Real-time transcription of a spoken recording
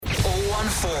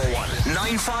0141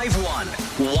 951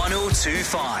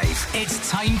 1025. It's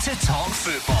time to talk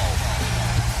football.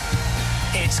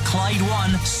 It's Clyde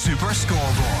One Super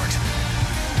Scoreboard.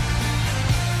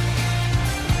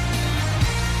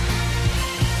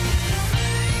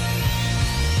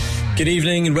 Good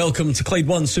evening and welcome to Clyde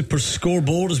One Super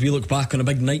Scoreboard as we look back on a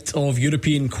big night of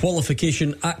European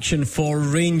qualification action for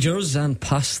Rangers and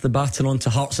pass the baton on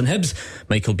to Hearts and Hibs.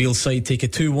 Michael Beale's side take a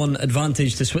 2-1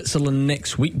 advantage to Switzerland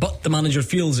next week, but the manager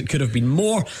feels it could have been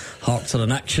more. Hearts are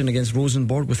in action against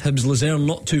Rosenborg with Hibs Luzern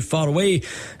not too far away,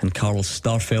 and Carl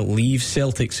Starfelt leaves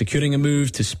Celtic, securing a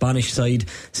move to Spanish side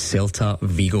Celta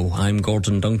Vigo. I'm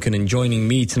Gordon Duncan and joining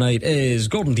me tonight is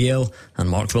Gordon Dalziel and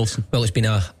Mark Wilson. Well, it's been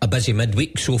a busy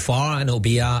midweek so far, and it'll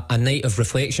be a night of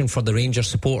reflection for the Rangers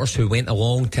supporters who went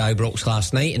along to Ibrox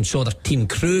last night and saw their team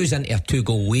cruise into a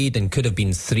 2-goal lead and could have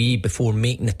been 3 before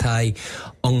making the tie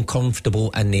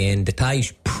uncomfortable in the end. The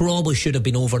ties probably should have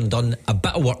been over and done. A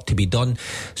bit of work to be done.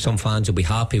 Some fans will be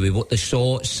happy with what they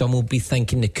saw, some will be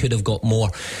thinking they could have got more.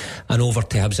 And over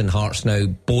to Hibs and Hearts now,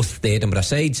 both the Edinburgh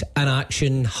sides in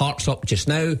action. Hearts up just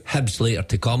now, Hibs later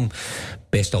to come.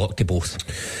 Best of luck to both.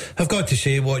 I've got to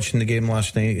say, watching the game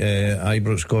last night,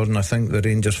 Ibrox, Gordon, I think the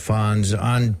Rangers fans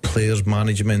and players,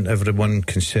 management, everyone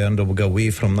concerned will go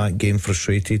away from that game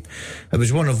frustrated. It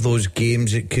was one of those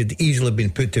games that could easily have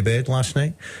been put to bed last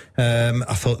night.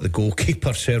 I thought the goalkeeper,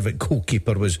 Servette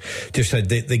goalkeeper, was just had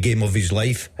the game of his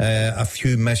life. A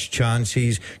few missed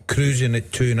chances, cruising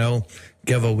at 2-0,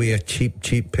 give away a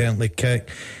cheap penalty kick,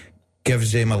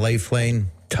 gives them a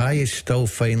lifeline. Tie is still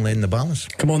finally in the balance.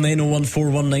 Come on then,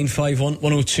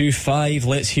 01419511025.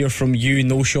 Let's hear from you.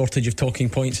 No shortage of talking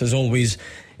points as always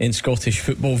in Scottish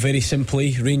football. Very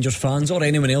simply, Rangers fans or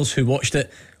anyone else who watched it,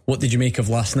 what did you make of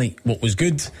last night? What was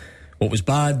good? What was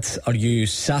bad? Are you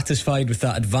satisfied with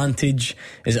that advantage?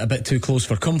 Is it a bit too close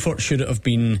for comfort? Should it have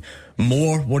been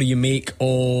more? What do you make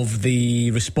of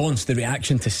the response, the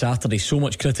reaction to Saturday? So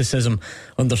much criticism,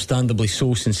 understandably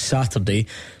so, since Saturday.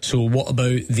 So what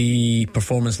about the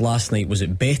performance last night? Was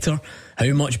it better?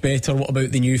 How much better? What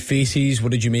about the new faces?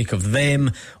 What did you make of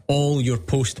them? All your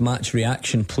post-match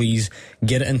reaction, please.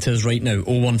 Get it into us right now.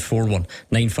 0141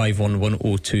 951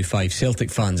 1025. Celtic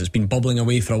fans, it's been bubbling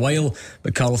away for a while,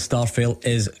 but Carl Starfelt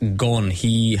is gone.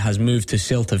 He has moved to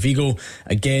Celta Vigo.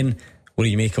 Again, what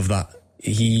do you make of that?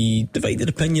 He divided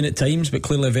opinion at times, but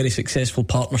clearly a very successful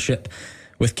partnership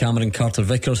with Cameron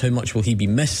Carter-Vickers. How much will he be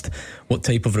missed? What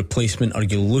type of replacement are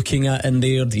you looking at in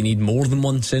there? Do you need more than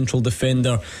one central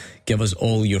defender? Give us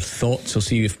all your thoughts. I'll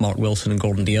see if Mark Wilson and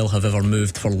Gordon Dalziel have ever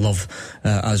moved for love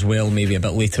as well, maybe a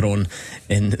bit later on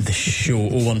in the show.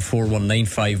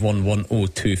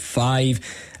 01419511025.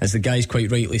 As the guys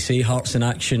quite rightly say, Hearts in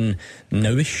action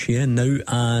nowish, now,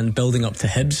 and building up to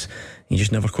Hibs. You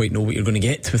just never quite know what you're going to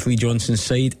get with Lee Johnson's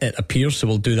side, it appears, so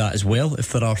we'll do that as well.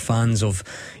 If there are fans of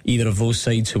either of those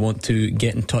sides who want to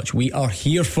get in touch, we are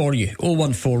here for you.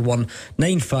 0141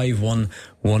 951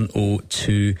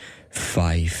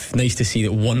 1025. Nice to see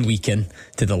that 1 week in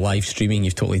to the live streaming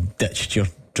you've totally ditched your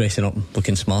dressing up and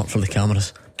looking smart for the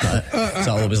cameras. Is that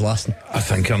all it was lasting? I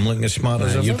think I'm looking as smart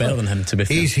as ever. You're better than him, to be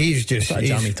fair. He's just a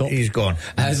jammy top. He's gone.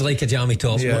 It's like a jammy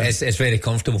top. Yeah. It's very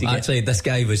comfortable. Actually, this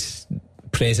guy was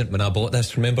present when I bought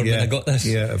this. Remember when I got this?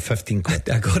 Yeah, 15 quid.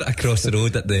 I got it across the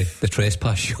road at the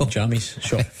trespass shop. Jammies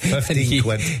shop. 15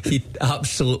 quid. He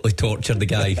absolutely tortured the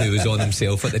guy who was on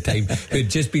himself at the time, who'd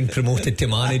just been promoted to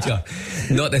manager.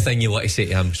 Not the thing you want to say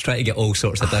to him. He's trying to get all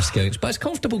sorts of discounts, but it's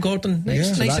comfortable, Gordon.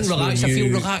 Nice and relaxed. I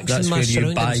feel relaxed in my surroundings. That's where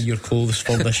you buy your clothes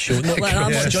for this show.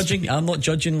 I'm not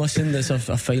judging. Listen, it's a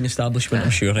fine establishment,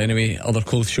 I'm sure. Anyway, other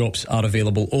clothes shops are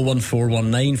available.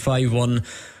 0141951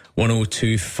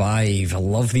 1025. I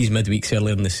love these midweeks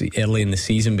early in the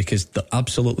season because they're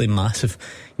absolutely massive.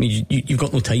 I mean, you've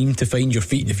got no time to find your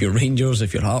feet if you're Rangers,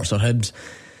 if you're Hearts or Hibs.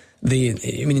 They,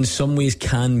 in some ways,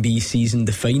 can be season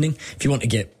defining. If you want to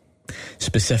get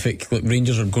specific, look,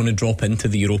 Rangers are going to drop into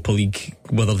the Europa League,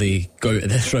 whether they go out of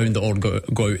this round or go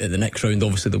out at the next round.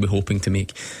 Obviously, they'll be hoping to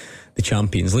make the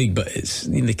Champions League, but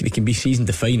they can be season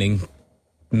defining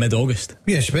mid-August.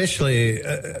 Yeah, especially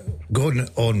going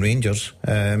on Rangers,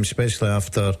 especially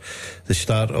after the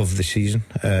start of the season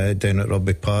down at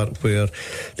Rugby Park, where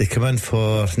they come in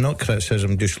for, not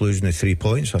criticism, just losing the 3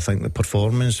 points. I think the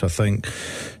performance, I think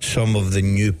some of the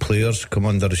new players come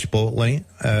under the spotlight,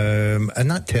 and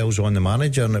that tells on the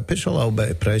manager, and it puts a little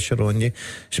bit of pressure on you,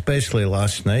 especially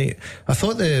last night. I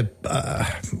thought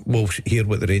we'll hear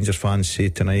what the Rangers fans say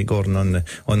tonight, Gordon, on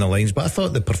the lines, but I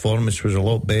thought the performance was a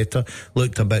lot better,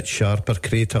 looked a bit sharper,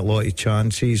 created a lot of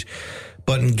chances.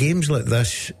 But in games like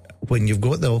this, when you've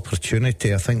got the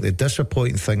opportunity, I think the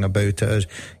disappointing thing about it is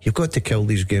you've got to kill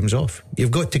these games off.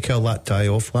 You've got to kill that tie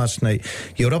off last night.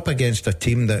 You're up against a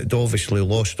team that had obviously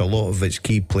lost a lot of its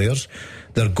key players.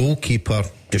 Their goalkeeper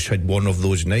just had one of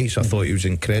those nights. I thought he was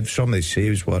incredible. Some of the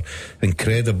saves were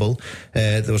incredible.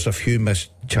 There was a few missed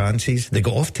chances. They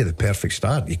got off to the perfect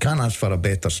start. You can't ask for a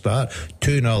better start.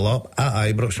 2-0 up at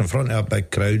Ibrox in front of a big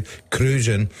crowd,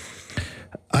 cruising.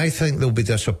 I think they'll be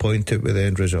disappointed with the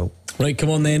end result. Right, come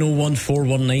on then,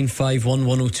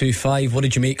 01419511025. What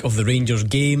did you make of the Rangers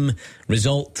game,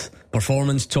 result,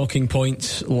 performance, talking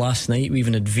points last night? We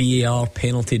even had VAR,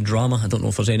 penalty drama. I don't know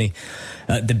if there's any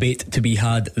debate to be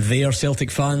had there.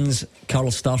 Celtic fans, Carl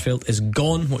Starfelt is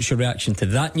gone. What's your reaction to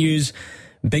that news?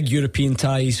 Big European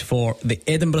ties for the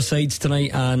Edinburgh sides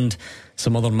tonight, and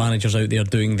some other managers out there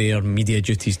doing their media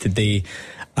duties today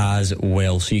as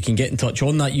well. So you can get in touch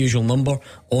on that usual number,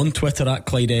 on Twitter at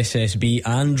Clyde SSB,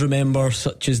 and remember,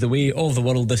 such is the way of the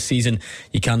world this season,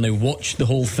 you can now watch the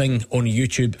whole thing on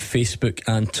YouTube, Facebook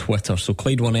and Twitter. So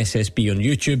Clyde 1 SSB on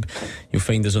YouTube, you'll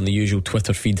find us on the usual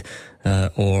Twitter feed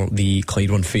or the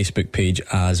Clyde 1 Facebook page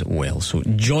as well. So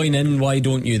join in, why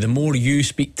don't you? The more you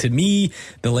speak to me,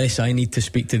 the less I need to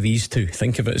speak to these two.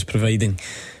 Think of it as providing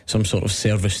some sort of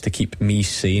service to keep me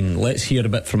sane. Let's hear a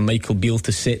bit from Michael Beale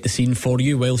to set the scene for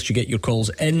you whilst you get your calls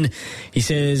in. He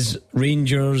says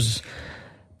Rangers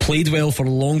played well for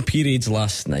long periods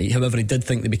last night. However, he did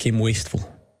think they became wasteful.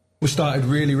 We started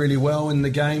really, really well in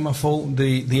the game. I thought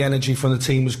the energy from the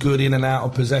team was good in and out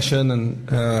of possession, and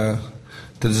the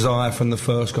desire from the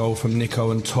first goal from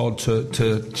Nico and Todd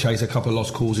to chase a couple of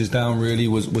lost causes down really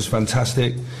was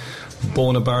fantastic.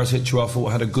 Borna Barisic, who I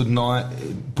thought had a good night,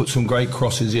 put some great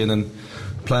crosses in, and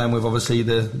playing with obviously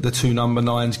the two number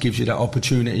 9s gives you that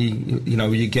opportunity. You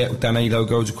know, you get Danilo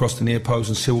goes across the near post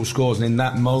and Silva scores, and in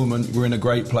that moment we're in a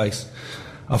great place.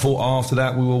 I thought after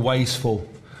that we were wasteful.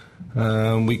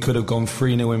 We could have gone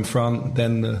 3-0 in front.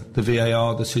 Then the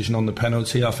VAR decision on the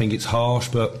penalty, I think it's harsh,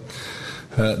 but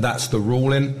that's the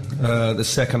ruling. The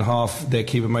second half, their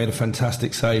keeper made a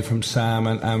fantastic save from Sam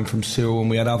and from Cyril, and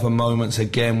we had other moments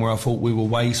again where I thought we were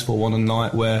wasteful on a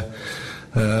night where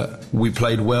we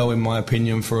played well, in my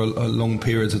opinion, for a long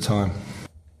periods of time.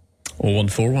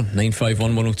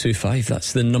 01419511025.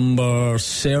 That's the number.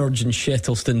 Serge and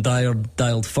Shettleston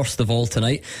dialed first of all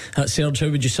tonight. Serge, how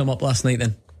would you sum up last night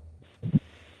then?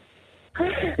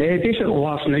 Decent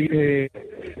last night.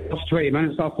 First 20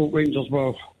 minutes I thought Rangers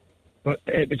were, but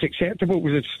it was acceptable.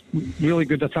 It was really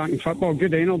good attacking football,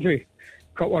 good energy,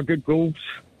 couple of good goals,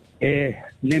 and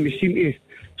then we seemed to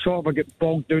sort of get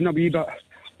bogged down a wee bit,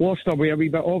 lost our way a wee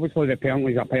bit. Obviously the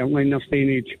penalty's a penalty in this day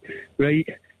and age, right?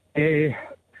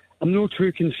 I'm not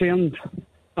too concerned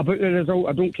about the result.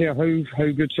 I don't care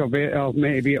how good Servette are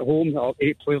meant to be at home, or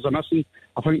 8 players are missing.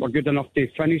 I think we're good enough to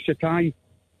finish the tie,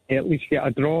 at least get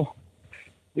a draw.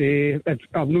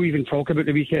 I've not even talked about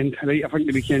the weekend, right? I think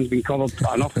the weekend's been covered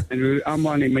enough. And I'm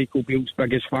one of Michael Beale's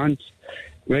biggest fans,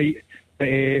 right?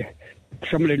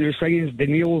 Some of the new signings,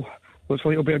 Danilo looks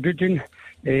like it'll be a good one.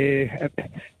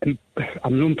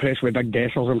 I'm not impressed with Big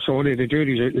Dessers, I'm sorry, the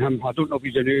jury's out on him. I don't know if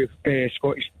he's a new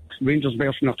Scottish Rangers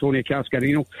version of Tony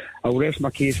Cascarino. I'll rest my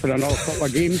case for another couple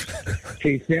of games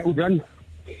till he's settled in.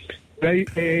 Right,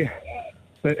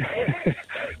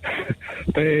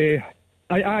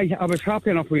 I was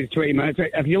happy enough with the 20 minutes.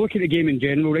 If you look at the game in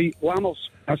general, right, Lammers,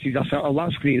 this is a sort of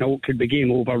last screen out, could be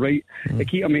game over, right? The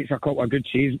keeper makes a couple of good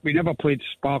saves. We never played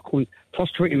sparkling.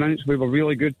 First 20 minutes we were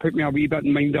really good. Put me a wee bit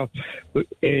in mind of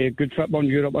good football in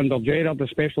Europe under Gerrard,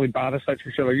 especially Barisic.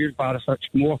 We should have used Barisic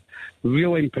more.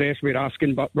 Really impressed with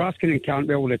Raskin, but Raskin and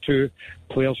Cantwell are the two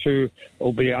players who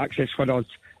will be access for us.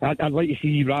 I'd like to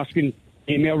see Raskin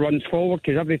get more runs forward,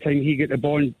 because every time he get the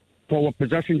ball in forward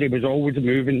positions, he was always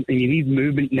moving, and you need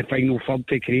movement in the final third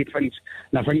to create things.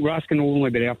 And I think Raskin will only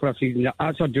be there for a season.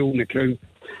 That's a jewel in the crown,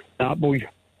 that boy.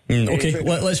 Okay,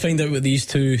 let's find out what these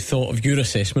two thought of your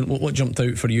assessment. What jumped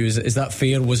out for you? Is that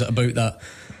fair? Was it about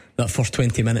that first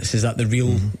 20 minutes? Is that the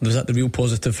real? Was that the real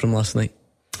positive from last night?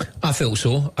 I felt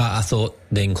so. I thought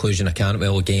the inclusion of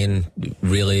Cantwell again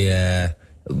really.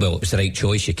 Well, it was the right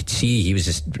choice. You could see he was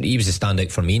a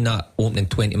standout for me in that opening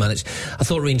 20 minutes. I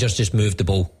thought Rangers just moved the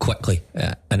ball quickly,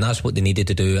 and that's what they needed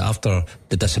to do after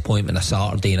the disappointment of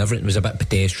Saturday, and everything was a bit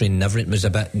pedestrian, and everything was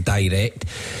a bit direct.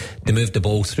 They moved the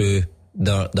ball through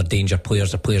their danger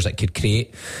players, the players that could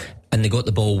create, and they got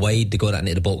the ball wide, they got it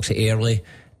into the box early,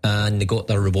 and they got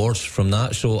their rewards from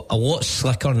that. So a lot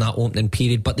slicker in that opening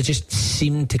period, but they just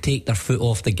seemed to take their foot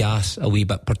off the gas a wee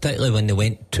bit, particularly when they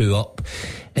went 2 up.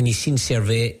 And you've seen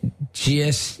Servette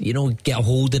just, get a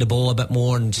hold of the ball a bit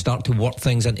more and start to work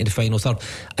things into the final third.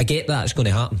 I get that it's going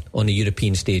to happen on the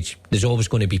European stage. There's always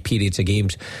going to be periods of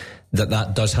games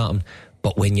that does happen.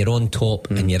 But when you're on top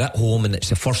and you're at home and it's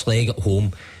the first leg at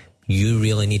home, you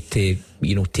really need to,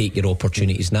 take your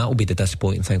opportunities, and that will be the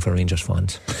disappointing thing for Rangers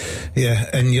fans. Yeah,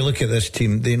 and you look at this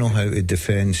team, they know how to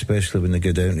defend, especially when they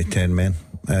go down to 10 men.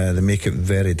 They make it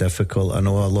very difficult. I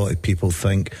know a lot of people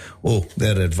think,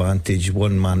 their advantage,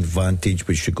 one-man advantage,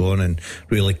 we should go on and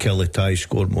really kill the tie,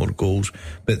 score more goals.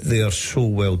 But they are so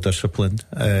well disciplined.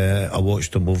 I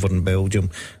watched them over in Belgium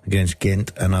against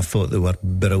Ghent, and I thought they were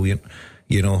brilliant.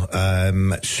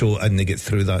 And they get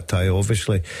through that tie,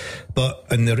 obviously. But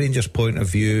in the Rangers' point of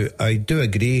view, I do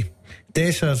agree.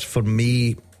 Dessers, for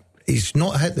me, he's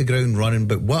not hit the ground running,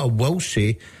 but what I will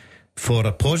say, for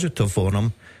a positive on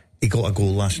him, he got a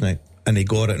goal last night. And he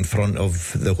got it in front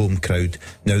of the home crowd.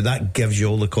 Now that gives you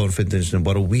all the confidence in the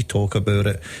world. We talk about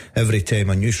it every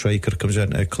time a new striker comes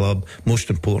into a club.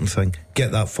 Most important thing,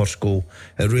 get that first goal.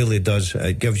 It really does.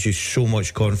 It gives you so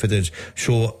much confidence.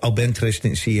 So I'll be interested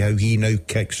to see how he now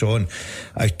kicks on.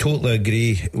 I totally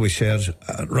agree with Serge.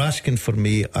 Raskin, for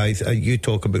me, you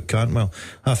talk about Cantwell.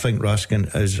 I think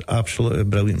Raskin is absolutely a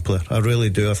brilliant player. I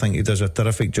really do. I think he does a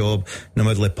terrific job in the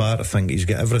middle of the park. I think he's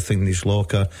got everything in his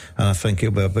locker, and I think he'll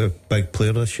be a big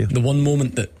player this year. The one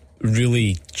moment that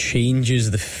really changes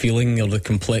the feeling or the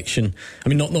complexion, I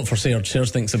mean, not for Serge.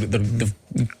 Serge thinks they've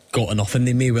got enough, and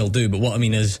they may well do, but what I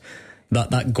mean is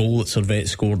that goal that Servette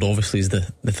scored obviously is the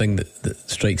thing that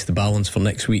strikes the balance for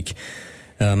next week.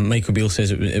 Michael Beale says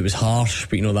it was harsh,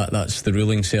 but that's the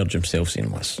ruling. Serge himself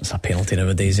saying it's a penalty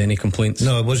nowadays. Any complaints?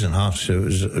 No, it wasn't harsh. It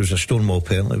was a Stonewall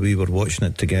penalty. We were watching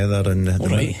it together, and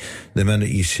the minute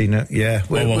you seen it, yeah.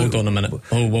 Hold on a minute.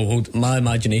 Hold. My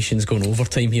imagination's gone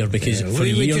overtime here because for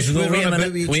years.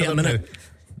 Wait a minute.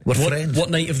 We're friends.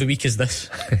 What night of the week is this?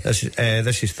 This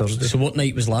is Thursday. So what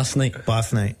night was last night?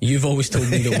 Bath night. You've always told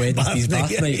me that Wednesday's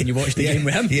Bath night, and you watched the game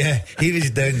with him. Yeah, he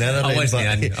was down there. I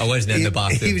wasn't in the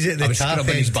bathroom. He was at the tap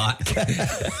scrubbing his back.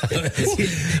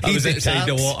 I was outside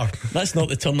the water. That's not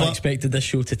the turn I expected this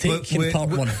show to take in part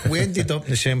one. We ended up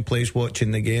in the same place watching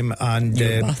the game, and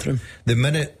bathroom.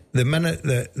 The minute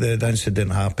that the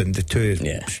incident happened, the two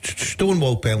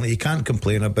Stonewall penalty, you can't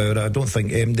complain about it. I don't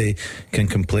think MD can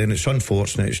complain. It's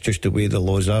unfortunate. It's just the way the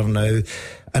laws are now,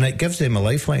 and it gives them a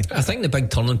lifeline. I think the big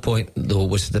turning point though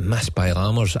was the miss by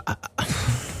Lammers.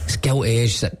 It's gilt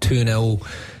edged at 2-0.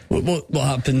 What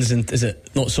happens? And is it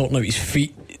not sorting out his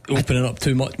feet, opening up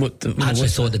too much? I actually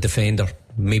thought the defender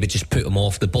maybe just put him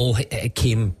off. The ball it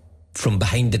came from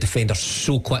behind the defender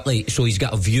so quickly, so he's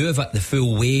got a view of it the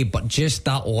full way, but just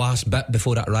that last bit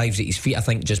before it arrives at his feet, I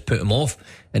think just put him off,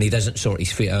 and he doesn't sort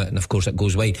his feet out, and of course it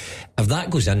goes wide. If that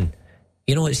goes in,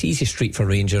 it's easy street for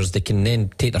Rangers. They can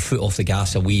then take their foot off the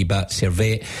gas a wee bit.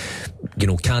 Servette,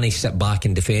 can he sit back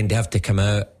and defend? They have to come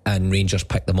out, and Rangers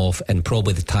pick them off, and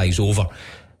probably the tie's over.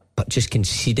 But just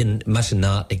missing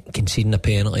that, conceding a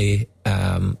penalty,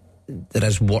 there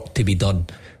is work to be done.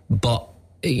 But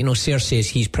Serge says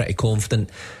he's pretty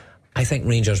confident. I think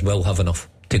Rangers will have enough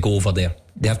to go over there.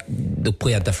 They'll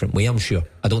play a different way, I'm sure.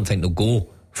 I don't think they'll go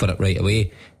for it right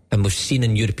away. And we've seen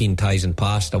in European ties in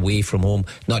past, away from home,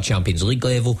 not Champions League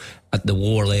level, at the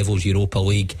lower levels, Europa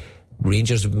League,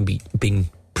 Rangers have been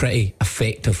pretty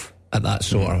effective at that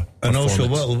sort of and performance.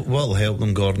 Also what'll help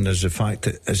them, Gordon, is the fact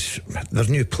that there's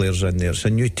new players in there. It's a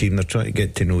new team. They're trying to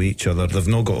get to know each other. They've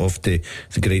not got off to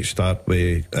the great start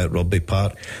at Rugby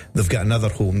Park. They've got another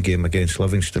home game against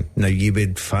Livingston. Now you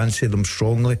would fancy them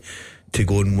strongly to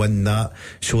go and win that,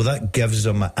 so that gives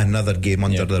them another game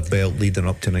under their belt leading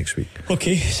up to next week.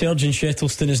 Okay, Serge in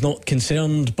Shettleston is not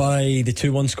concerned by the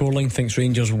 2-1 scoreline, thinks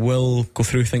Rangers will go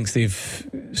through, thinks they've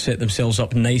set themselves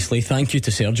up nicely. Thank you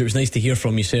to Serge. It was nice to hear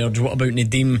from you, Serge. What about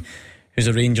Nadeem, who's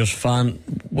a Rangers fan?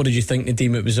 What did you think,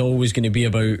 Nadeem? It was always going to be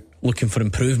about looking for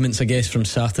improvements, I guess, from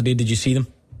Saturday. Did you see them?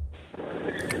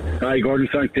 Hi Gordon,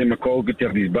 thanks to McCall, good to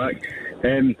have you back.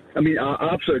 I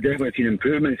absolutely definitely seen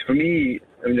improvements. For me,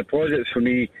 the positives for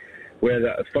me were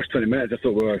that the first 20 minutes I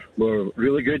thought were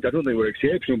really good. I don't think we were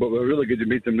exceptional, but we were really good. We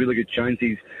made some really good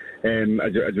chances,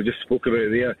 as we just spoke about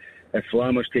there. If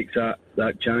Lammers takes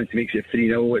that chance, makes it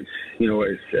 3-0,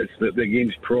 it's the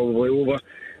game's probably over.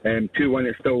 2-1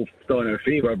 is still in our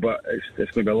favour, but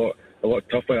it's going to be a lot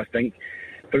tougher, I think.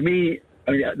 For me,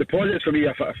 the positives for me,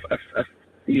 if as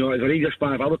a Rangers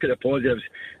fan, if I look at the positives,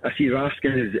 I see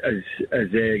Raskin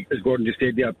as Gordon just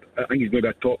said there. I think he's going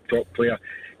to be a top player.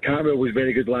 Carwell was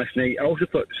very good last night. I also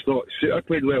thought Suter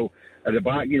played well at the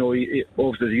back. He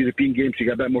obviously the European games, he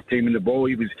got a bit more time in the ball.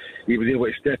 He was able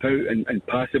to step out and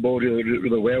pass the ball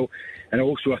really well. And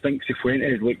also, I think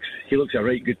Cifuentes looks a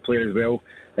right good player as well.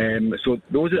 So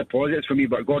those are the positives for me.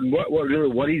 But Gordon, what really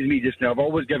worries me just now, I've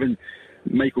always given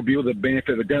Michael Beale the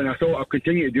benefit of the doubt. And I thought I'll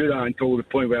continue to do that until the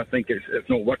point where I think it's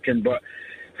not working. But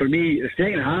for me, the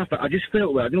second half, I just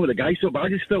felt, I don't know what the guys saw, but I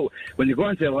just felt when they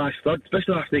got into the last third,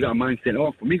 especially after they got a man sent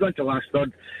off, when we got into the last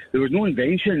third, there was no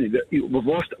invention. We've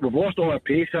lost all our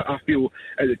pace, I feel,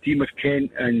 at the team with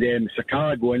Kent and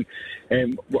Sakala going.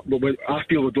 I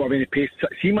feel we don't have any pace.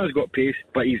 Seaman's got pace,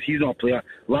 but he's not a player.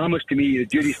 Lammers, to me, the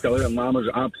jury's still out on Lammers,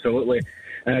 absolutely.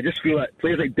 And I just feel that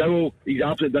players like Dowell, he's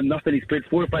absolutely done nothing. He's played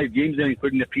 4 or 5 games now,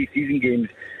 including the pre-season games.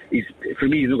 For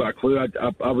me, he's not got a clue.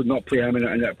 I would not play him and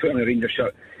put him in a Rangers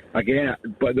shirt again.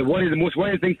 But the most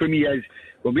worrying thing for me is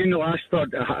we're in the last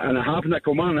third and a half in that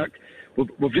Kilmarnock.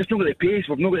 We've just not got the pace.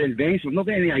 We've not got the advance. We've not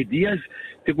got any ideas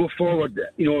to go forward.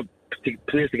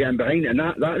 Players to get in behind, and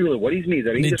that really worries me.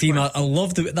 Nadeem, I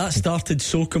loved it. That started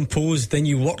so composed, then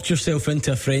you worked yourself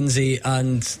into a frenzy,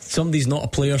 and somebody's not a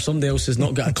player, somebody else has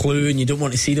not got a clue, and you don't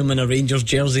want to see them in a Rangers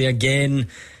jersey again.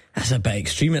 That's a bit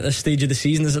extreme at this stage of the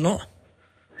season, is it not?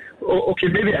 Oh, okay,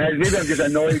 maybe it is. Maybe I'm just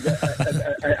annoyed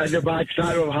at the bad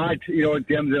start I've had, in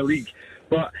terms of the league.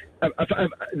 But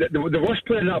the worst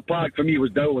player in that park for me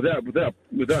was Dowell, without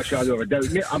a shadow of a doubt.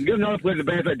 I'm giving another player the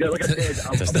benefit of the doubt. Like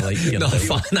I said, you're not a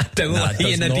fan of Dowell.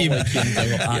 You're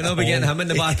not getting him in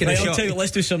the back of the shot.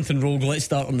 Let's do something rogue. Let's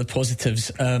start on the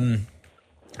positives. And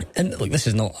look, this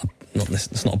is not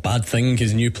a bad thing,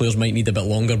 because new players might need a bit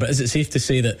longer. But is it safe to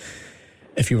say that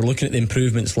if you were looking at the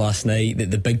improvements last night,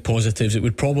 that the big positives, it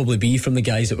would probably be from the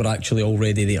guys that were actually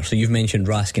already there? So you've mentioned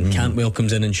Raskin. Cantwell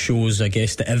comes in and shows, I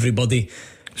guess, to everybody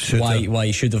why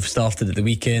he should have started at the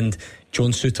weekend.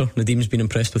 John Suter, Nadeem's been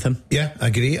impressed with him. Yeah, I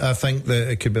agree. I think that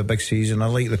it could be a big season. I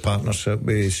like the partnership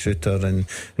with Suter and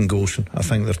Golson. I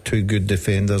think they're two good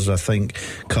defenders. I think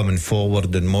coming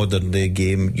forward in modern day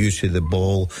game, use of the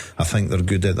ball, I think they're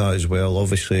good at that as well.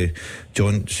 Obviously,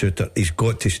 John Suter, he's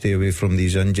got to stay away from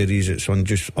these injuries. It's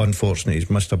just unfortunate he's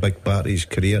missed a big part of his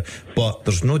career, but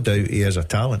there's no doubt he has a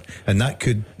talent, and that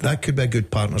could be a good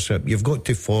partnership. You've got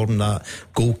to form that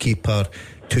goalkeeper,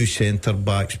 two centre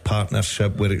backs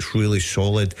partnership where it's really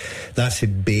solid. That's the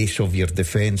base of your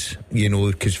defence,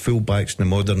 because full backs in the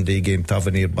modern day game,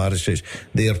 Tavernier, Barisic,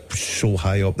 they're so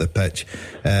high up the pitch.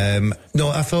 No,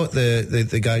 I thought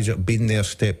the guys that have been there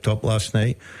stepped up last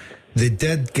night. They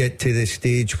did get to the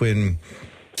stage when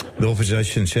the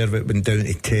opposition, Servette, went down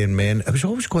to 10 men. It was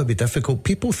always going to be difficult.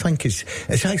 People think it's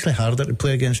actually harder to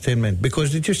play against 10 men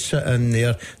because they just sit in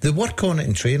there. They work on it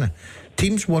in training.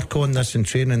 Teams work on this in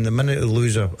training. The minute they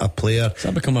lose a player, does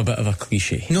that become a bit of a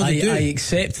cliche? No, I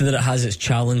accept that it has its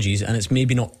challenges, and it's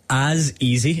maybe not as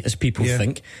easy as people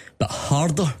think, but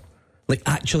harder, like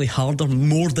actually harder,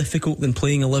 more difficult than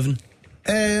playing 11.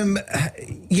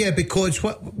 Yeah, because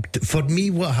for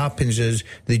me what happens is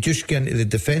they just get into the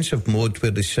defensive mode where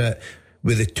they sit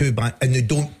with the two back and they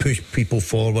don't push people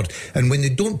forward. And when they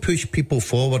don't push people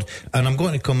forward, and I'm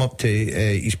going to come up to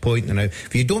his point now,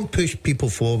 if you don't push people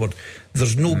forward,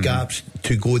 there's no gaps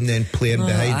to go and then play in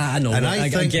behind. I know, and I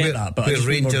think get that, but where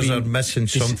Rangers are missing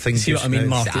something. See what I mean,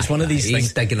 Mark? It's one of these things.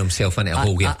 He's digging himself into a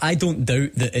hole here. I don't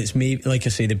doubt that it's maybe, like I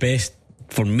say, the best.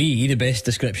 For me, the best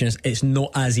description is it's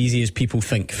not as easy as people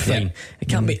think. Fine, it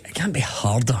can't be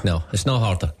harder. No, it's not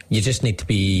harder. You just need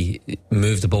to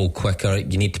move the ball quicker.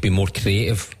 You need to be more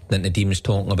creative than Nadeem's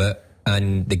talking about,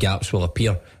 and the gaps will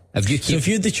appear. So if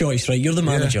you had the choice, right, you're the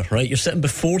manager, right, you're sitting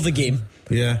before the game,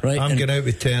 right, I'm getting out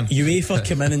with 10. UEFA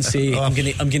come in and say, I'm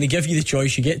going to give you the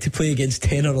choice. You get to play against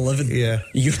 10 or 11. Yeah,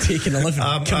 you're taking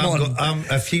 11. Come on.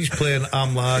 If he's playing,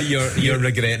 I'm like, you're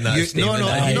regretting that statement. No,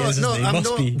 I'm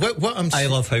not. What I'm I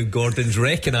love how Gordon's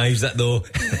recognised that though.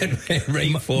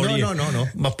 Right for you. No.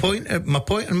 My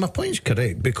point's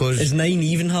correct, because is 9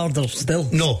 even harder still?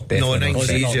 No,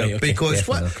 9's easier. Right, okay. Because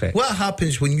what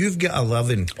happens when you've got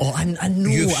 11? Oh, I know.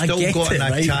 You've still got an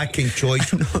attacking choice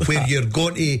where you're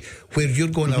going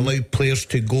to allow players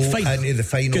to go into the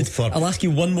final third. I'll ask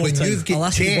you one more time.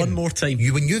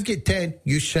 When you've got 10,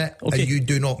 you sit and you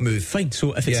do not move. Fine.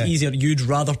 So if it's easier, you'd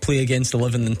rather play against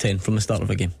 11 than 10 from the start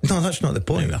of a game? No, that's not the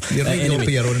point. You're right up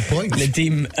your own points.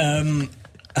 Nadeem,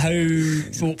 how,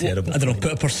 I don't know,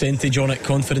 put a percentage on it,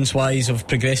 confidence-wise, of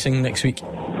progressing next week?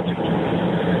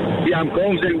 Yeah, I'm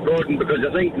confident, Gordon, because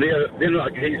I think they're not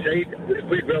a great side. They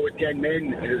played well with 10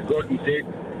 men, as Gordon said.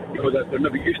 They're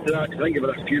maybe used to that, because I think they've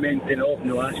had a few men sent off in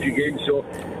the last few games. So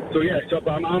So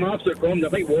I'm absolutely confident. I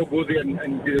think we'll go there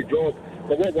and do the job.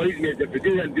 But what worries me is if we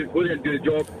go there and do the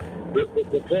job,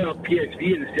 we'll play up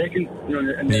PSV in the second,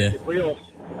 in the playoffs.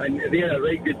 And they're a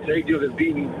right good side. They've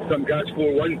beaten some guys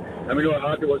 4-1, and we know how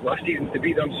hard it was last season to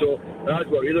beat them. So that's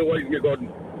what really worries me,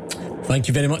 Gordon. Thank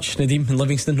you very much, Nadeem in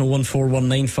Livingston.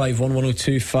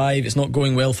 01419511025. It's not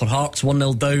going well for Hearts.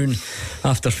 1-0 down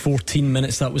after 14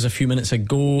 minutes. That was a few minutes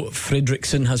ago.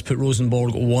 Fredriksson has put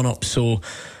Rosenborg 1 up, so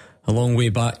a long way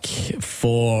back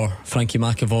for Frankie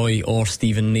McAvoy or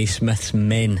Stephen Naismith's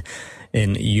men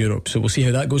in Europe. So we'll see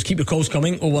how that goes. Keep your calls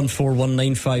coming.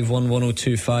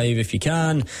 01419511025 if you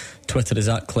can. Twitter is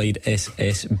at Clyde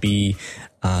SSB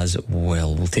as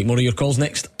well. We'll take more of your calls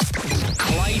next.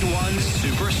 Clyde One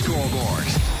Super Scoreboard.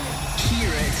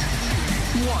 Hear it,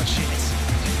 watch it.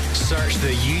 Search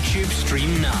the YouTube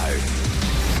stream now.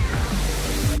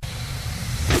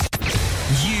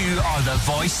 You are the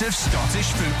voice of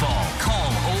Scottish football.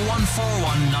 Call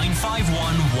 0141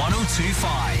 951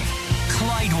 1025.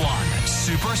 Clyde One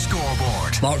Super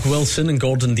Scoreboard. Mark Wilson and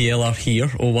Gordon Dalziel are here.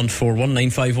 0141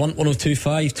 951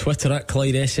 1025. Twitter at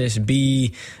Clyde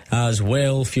SSB as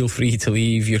well. Feel free to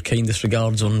leave your kindest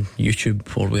regards on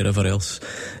YouTube or wherever else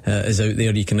is out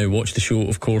there. You can now watch the show,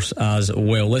 of course, as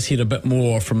well. Let's hear a bit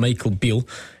more from Michael Beale.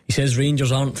 He says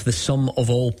Rangers aren't the sum of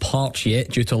all parts yet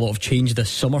due to a lot of change this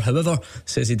summer. However,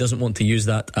 says he doesn't want to use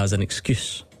that as an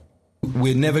excuse.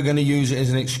 We're never going to use it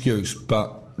as an excuse,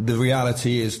 but the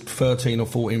reality is 13 or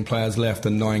 14 players left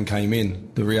and 9 came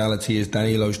in. The reality is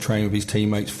Danilo's trained with his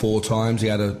teammates 4 times. He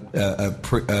had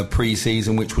a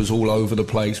pre-season which was all over the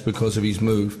place because of his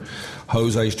move.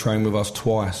 Jose's trained with us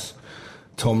twice.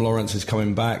 Tom Lawrence is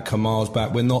coming back, Kamal's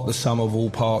back. We're not the sum of all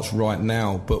parts right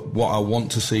now, but what I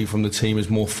want to see from the team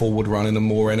is more forward running and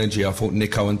more energy. I thought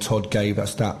Nico and Todd gave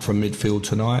us that from midfield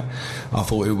tonight. I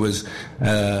thought it was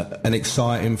an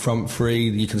exciting front three.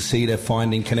 You can see they're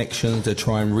finding connections, they're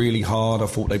trying really hard. I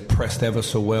thought they pressed ever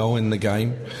so well in the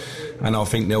game, and I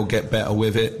think they'll get better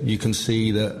with it. You can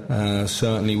see that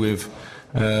certainly with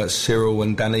Cyril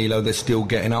and Danilo, they're still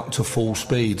getting up to full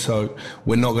speed. So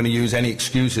we're not going to use any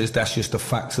excuses. That's just the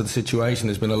facts of the situation.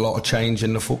 There's been a lot of change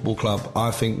in the football club.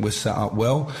 I think we're set up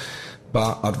well,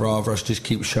 but I'd rather us just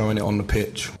keep showing it on the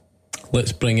pitch.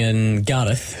 Let's bring in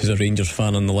Gareth, who's a Rangers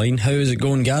fan, on the line. How is it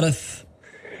going, Gareth?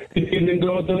 Good evening,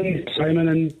 Gordon. Simon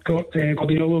and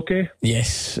Gordon, all okay?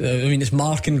 Yes, I mean it's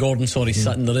Mark and Gordon. Sorry,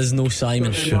 Sutton. There is no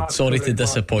Simon. Sorry to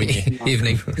disappoint you.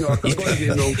 Evening.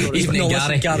 Evening,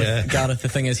 Gareth. Gareth. The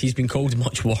thing is, he's been called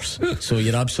much worse. So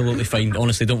you're absolutely fine.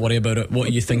 Honestly, don't worry about it. What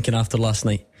are you thinking after last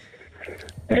night?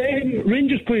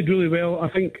 Rangers played really well. I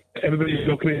think everybody's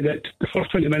documented it. The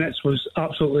first 20 minutes was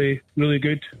absolutely really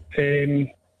good.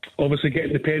 Obviously,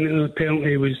 getting the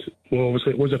penalty was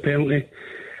obviously it was a penalty.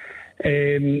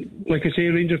 Like I say,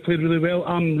 Rangers played really well.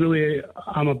 I'm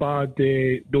a bad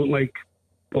don't like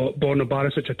Borna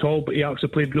Barisic at all, but he actually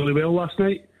played really well last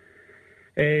night.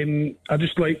 I'd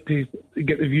just like to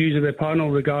get the views of the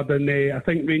panel regarding I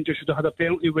think Rangers should have had a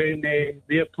penalty when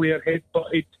their player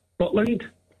head-butted Butland.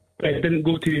 It didn't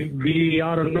go to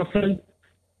VAR or nothing.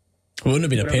 It wouldn't have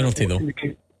been a penalty though.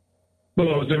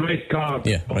 Well, it was a red card.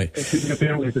 Yeah, right. It should be a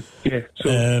penalty. Yeah,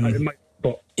 so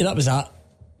that was that.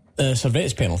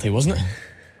 Servette's penalty, wasn't it?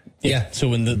 Yeah. So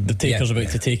when the taker's about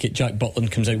to take it, Jack Butland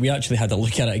comes out. We actually had a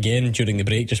look at it again during the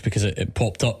break just because it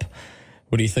popped up.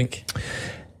 What do you think?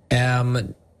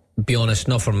 Be honest,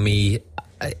 not for me.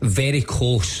 Very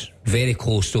close.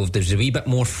 So if there's a wee bit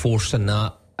more force in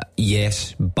that,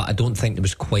 yes, but I don't think there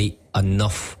was quite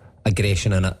enough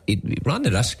aggression in it. It ran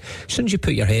the risk. As soon as you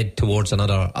put your head towards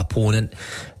another opponent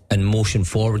and motion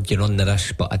forward, you run the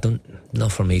risk, but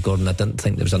not for me, Gordon. I didn't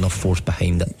think there was enough force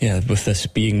behind it. Yeah, with this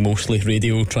being mostly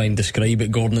radio, try and describe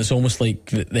it, Gordon, it's almost like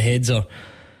the heads are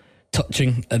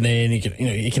touching and then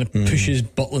he kind of pushes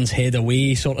Butland's head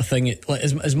away, sort of thing.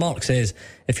 As Mark says,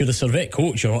 if you're the Servette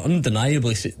coach, you're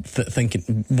undeniably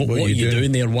thinking, what are you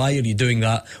doing there? Why are you doing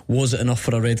that? Was it enough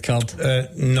for a red card?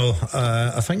 No,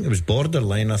 I think it was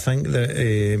borderline. I think that,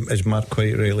 as Mark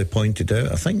quite rightly pointed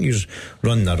out, I think he's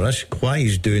run the risk. Why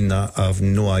he's doing that, I have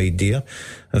no idea.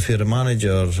 If you're a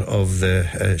manager of the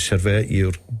Servette,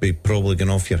 you'll be probably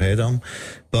going off your head on.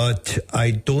 But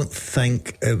I don't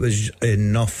think it was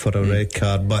enough for a red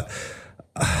card. But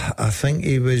I think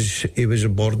he was a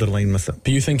borderline with it.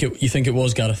 But you think it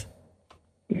was, Gareth?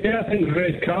 Yeah, I think the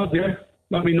red card. Yeah,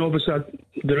 I mean obviously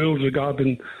the rules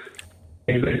regarding.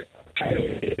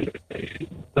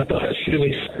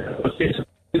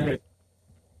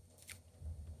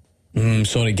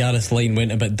 Sorry, Gareth's line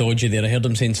went a bit dodgy there. I heard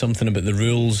him saying something about the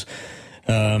rules.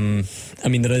 I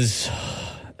mean,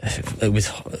 it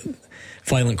was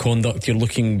violent conduct. You're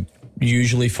looking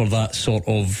usually for that sort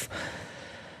of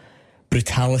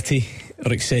brutality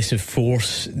or excessive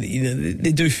force.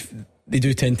 They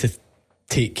do tend to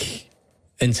take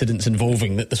incidents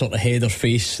involving the sort of head or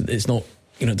face. It's not,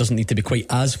 it doesn't need to be quite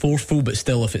as forceful, but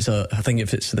still, if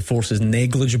the force is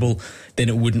negligible, then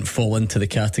it wouldn't fall into the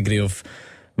category of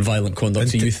violent conduct.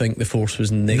 So you think the force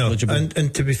was negligible? No,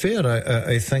 and to be fair,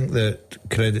 I think that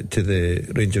credit to the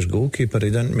Rangers goalkeeper,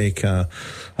 he didn't make a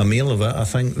meal of it. I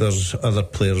think there's other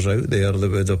players out there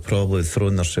that would have probably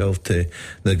thrown themselves to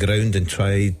the ground and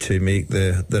tried to make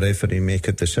the referee make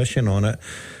a decision on it.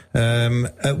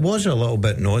 It was a little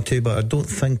bit naughty, but I don't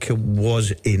think it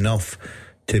was enough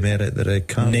to merit the red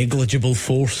card. Negligible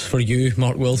force for you,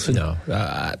 Mark Wilson? No,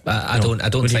 I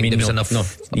don't think there was enough. No,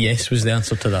 yes was the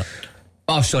answer to that.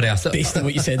 Oh, sorry, based on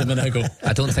what you said a minute ago.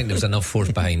 I don't think there was enough force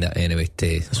behind it anyway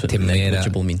to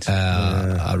negligible means.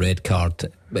 A red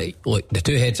card. But look, the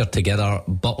two heads are together.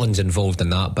 Butland's involved in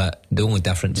that, but the only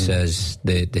difference is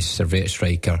the Servette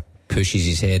striker pushes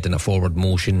his head in a forward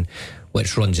motion,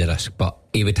 which runs a risk. But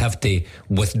he would have to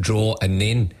withdraw and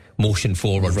then motion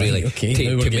forward, really,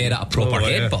 to merit a proper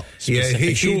headbutt. Yeah,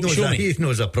 he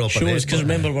knows a proper headbutt. Show us, because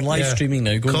remember, we're live streaming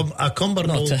now. A Cumbernauld.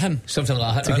 No, to him. Something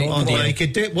like that. I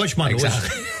could watch my nose.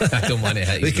 I don't want to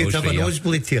hit We his could nose have a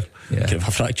nosebleed here. Could have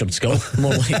a fractured skull,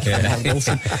 more like Mark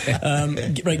Wilson.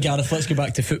 Right, Gareth, let's go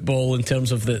back to football. In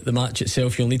terms of the match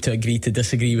itself, you'll need to agree to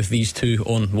disagree with these two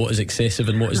on what is excessive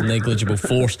and what is negligible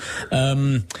force.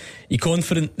 You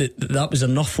confident that was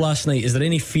enough last night? Is there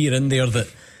any fear in there that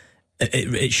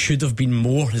it should have been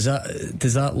more? Does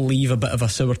that leave a bit of a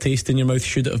sour taste in your mouth?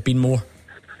 Should it have been more?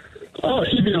 Oh, it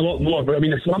should have been a lot more. But I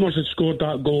mean, if Lammers had scored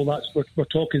that goal, we're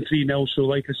talking 3-0. So,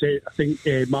 like I said, I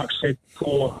think Mark said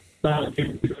before that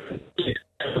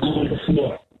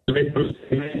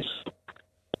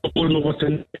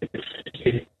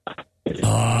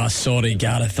sorry,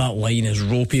 Gareth, that line is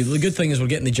ropey. The good thing is we're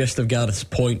getting the gist of Gareth's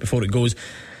point before it goes.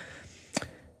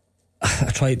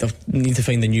 I need to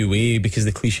find a new way, because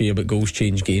the cliche about goals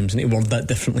change games, and to word that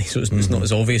differently so it's not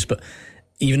as obvious. But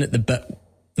even at the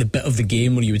bit of the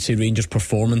game where you would say Rangers'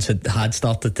 performance had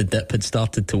started to dip, had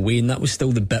started to wane, that was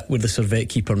still the bit where the Servette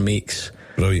keeper makes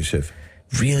brilliant save.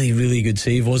 Really, really good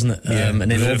save, wasn't it? Yeah. And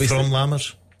then obviously from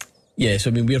Lammers. Yeah, so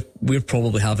I mean we're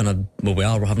probably having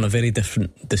we're having a very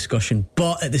different discussion,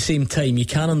 but at the same time you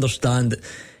can understand that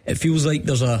it feels like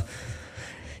there's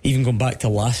even going back to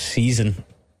last season,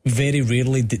 very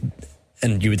rarely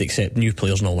and you would accept new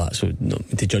players and all that, so not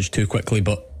to judge too quickly,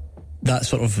 but that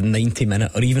sort of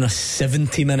 90-minute or even a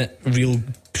 70-minute real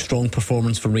strong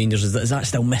performance from Rangers, is that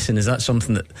still missing? Is that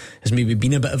something that has maybe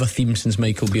been a bit of a theme since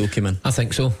Michael Beale came in? I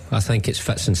think so. I think it's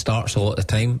fits and starts a lot of the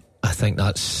time. I think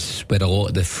that's where a lot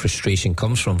of the frustration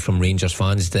comes from Rangers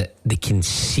fans, that they can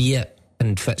see it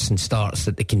in fits and starts,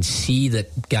 that they can see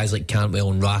that guys like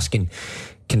Cantwell and Raskin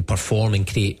can perform and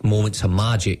create moments of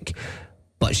magic,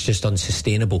 but it's just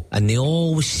unsustainable. And they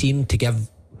always seem to give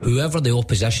whoever the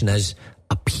opposition is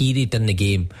a period in the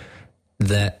game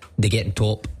that they get in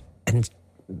top, and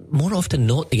more often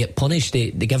not they get punished.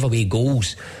 They give away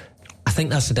goals. I think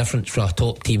that's the difference for a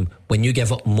top team. When you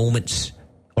give up moments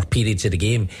or periods of the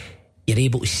game, you're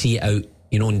able to see it out,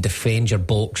 and defend your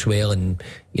box well, and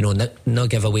not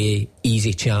give away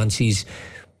easy chances.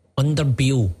 Under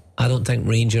Beale, I don't think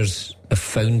Rangers have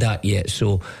found that yet,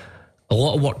 so a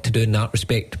lot of work to do in that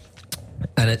respect.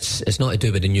 And it's not to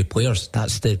do with the new players.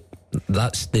 That's the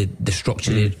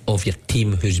structure of your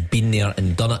team who's been there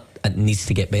and done it. It needs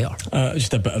to get better.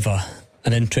 Just a bit of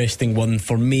an interesting one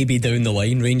for maybe down the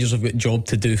line. Rangers have got a job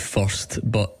to do first,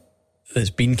 but it's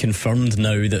been confirmed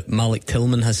now that Malik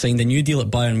Tillman has signed a new deal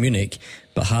at Bayern Munich,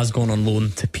 but has gone on loan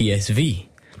to PSV,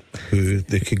 who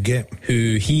they could get,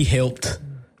 who he helped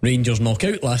Rangers knock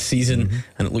out last season,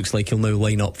 and it looks like he'll now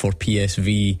line up for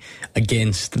PSV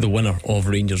against the winner of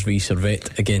Rangers v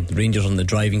Servette. Again, Rangers on the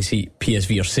driving seat,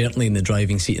 PSV are certainly in the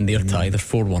driving seat in their tie. They're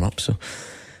 4-1 up, so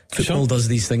football does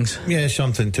these things. Yeah,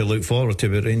 something to look forward to,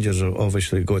 but Rangers have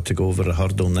obviously got to go over a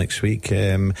hurdle next week.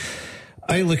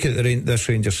 I look at this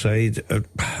Rangers side,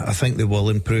 I think they will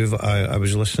improve. I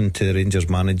was listening to the Rangers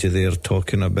manager there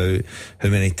talking about how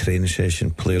many training session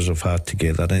players have had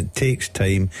together, and it takes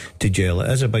time to gel.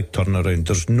 It is a big turnaround,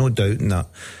 there's no doubt in that.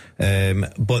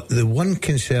 But the one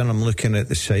concern, I'm looking at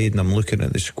the side and I'm looking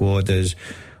at the squad, is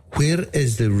where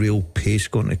is the real pace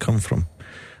going to come from?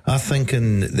 I think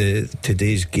in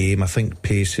today's game, I think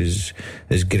pace is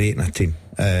great in a team.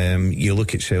 You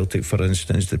look at Celtic, for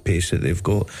instance, the pace that they've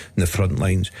got in the front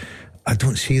lines. I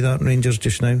don't see that in Rangers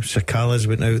just now. Sakala's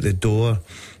went out the door.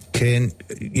 Kent,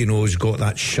 has got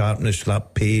that sharpness,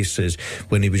 that pace. As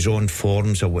when he was on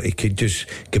forms, or he could just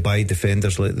go by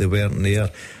defenders like they weren't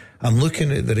there. I'm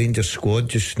looking at the Rangers squad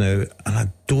just now, and I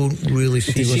don't really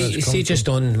see where that's come from. Just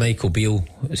on Michael Beale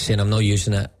saying, I'm not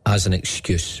using it as an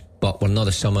excuse, but we're not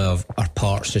the sum of our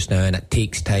parts just now, and it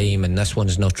takes time, and this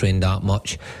one's not trained that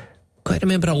much. Got to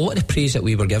remember, a lot of the praise that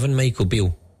we were giving Michael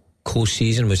Beale close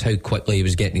season was how quickly he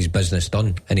was getting his business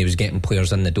done, and he was getting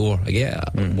players in the door. I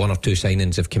get one or two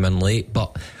signings have come in late,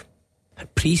 but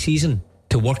pre-season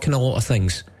to work on a lot of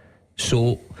things.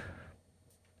 So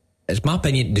it's my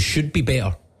opinion they should be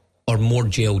better or more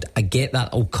gelled. I get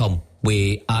that'll come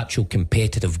with actual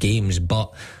competitive games,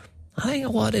 but I think a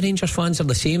lot of Rangers fans are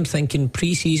the same, thinking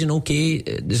pre-season, okay,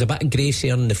 there's a bit of grace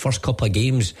there in the first couple of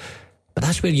games, but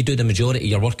that's where you do the majority of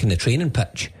your work in the training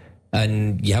pitch,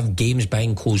 and you have games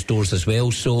behind closed doors as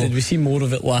well. So did we see more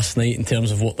of it last night in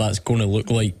terms of what that's going to look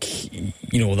like?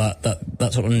 You know,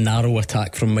 that sort of narrow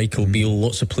attack from Michael Beale,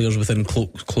 lots of players within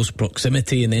close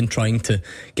proximity, and then trying to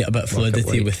get a bit of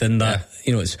fluidity within that. Yeah.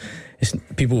 You know, it's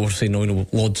people were saying,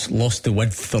 lost the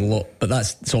width a lot, but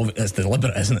that's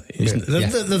deliberate, isn't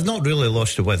it? They've not really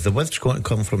lost the width. The width's going to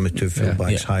come from the two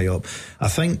fullbacks high up. I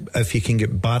think if you can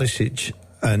get Barisic,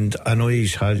 and I know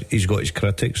he's got his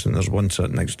critics, and there's one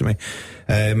sitting next to me.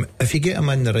 If you get him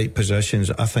in the right positions,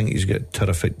 I think he's got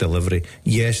terrific delivery.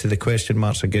 Yes, the question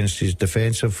marks against his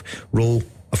defensive role,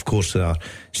 of course there are.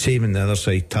 Same on the other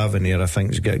side, Tavernier, I think,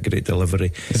 has got a great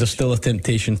delivery. Is there still a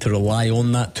temptation to rely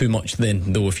on that too much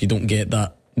then, though, if you don't get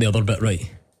the other bit right?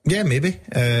 Yeah, maybe.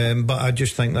 But I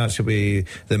just think that's the way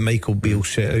that Michael Beale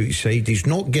set out his side. He's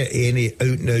not got any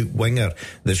out-and-out winger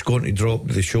that's going to drop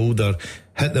the shoulder,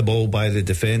 hit the ball by the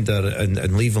defender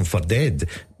and leave him for dead.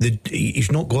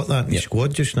 He's not got that in his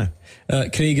squad just now.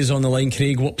 Craig is on the line.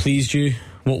 Craig, what pleased you?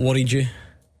 What worried you?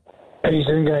 How you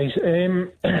doing, guys?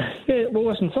 Well,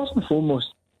 listen, first and foremost,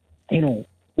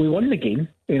 we won the game.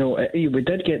 We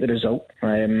did get the result.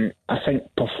 I think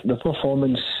the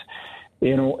performance,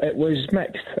 it was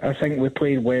mixed. I think we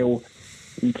played well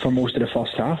for most of the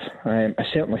first half. I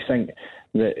certainly think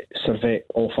that Servette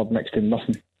offered next to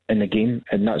nothing in the game,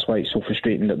 and that's why it's so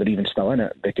frustrating that they're even still in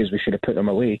it, because we should have put them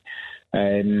away. But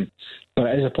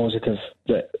it is a positive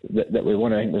that we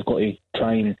won. I think we've got to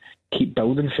try and keep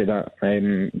building for that,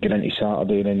 get into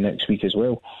Saturday and then next week as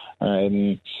well.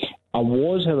 I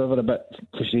was, however, a bit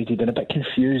frustrated and a bit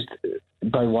confused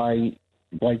by why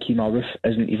Kemar Roof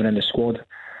isn't even in the squad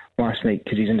last night,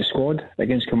 because he's in the squad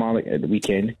against Kilmarnock at the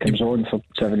weekend, comes on for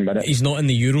 7 minutes. He's not in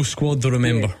the Euro squad, though,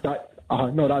 remember?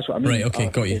 No, that's what I mean. Right, okay,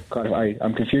 got you.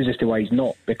 I'm confused as to why he's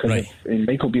not, because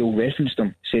Michael Beale referenced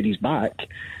him, said he's back.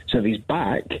 So if he's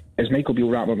back, is Michael Beale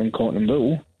rather than Cotton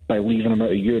Bull by leaving him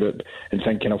out of Europe and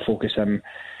thinking I'll focus him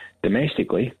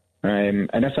domestically? And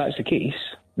if that's the case,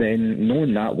 then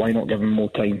knowing that, why not give him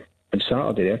more time on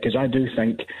Saturday there? Because I do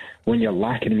think when you're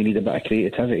lacking and you need a bit of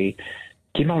creativity,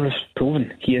 Kemar has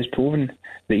proven, he has proven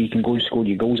that he can go and score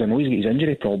you goals. I know he's got his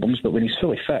injury problems, but when he's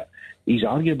fully fit, he's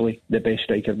arguably the best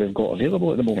striker we've got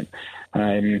available at the moment.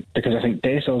 Because I think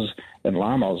Dessers and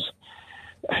Lammers,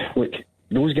 look,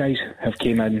 those guys have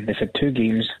came in, they've had 2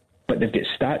 games, but they've got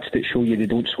stats that show you they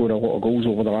don't score a lot of goals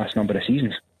over the last number of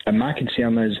seasons. And my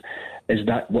concern is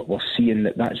that what we're seeing,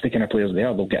 that's the kind of players they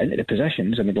are. They'll get into the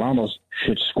positions, and the Lammers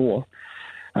should score.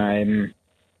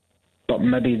 But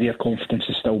maybe their confidence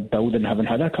is still building, having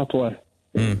had a couple of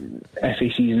FA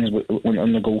seasons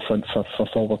on the goal front for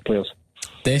forward players.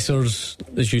 Dessers,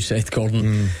 as you said,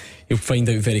 Gordon, you'll find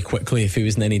out very quickly, if he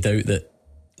was in any doubt, that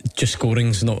just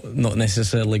scoring's not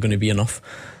necessarily going to be enough.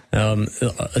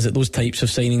 Is it those types of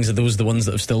signings? Are those the ones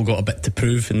that have still got a bit to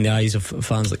prove in the eyes of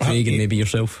fans like Craig and maybe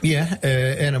yourself? Yeah,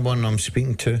 anyone I'm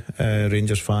speaking to,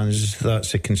 Rangers fans,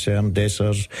 that's a concern.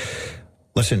 Dessers,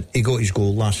 listen, he got his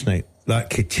goal last night.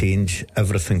 That could change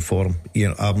everything for him.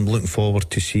 I'm looking forward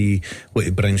to see what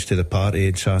he brings to the party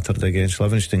on Saturday against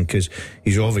Livingston, because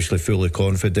he's obviously full of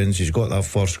confidence. He's got that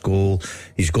first goal.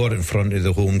 He's got it in front of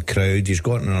the home crowd. He's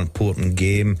got an important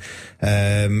game.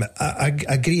 I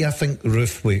agree. I think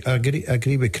Roof. I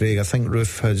agree with Craig. I think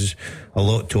Roof has a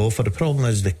lot to offer. The problem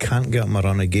is they can't get him a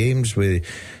run of games where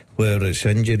it's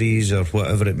injuries or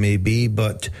whatever it may be.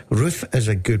 But Roof is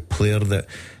a good player that,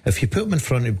 if you put him in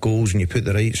front of goals and you put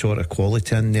the right sort of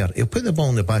quality in there, he'll put the ball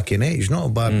in the back of the net. He's not a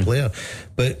bad player.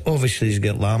 But obviously he's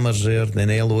got Lammers there,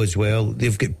 Danilo as well.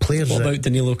 They've got players. What about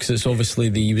Danilo? Because it's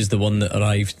obviously he was the one that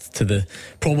arrived to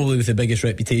probably with the biggest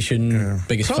reputation,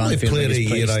 biggest probably fanfare, player biggest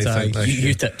of the year, price tag. I think.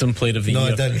 You tipped him player of the year. No,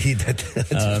 I didn't. He did.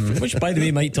 Which, by the way,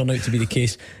 might turn out to be the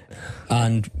case.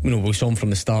 And we saw him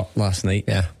from the start last night.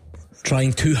 Yeah.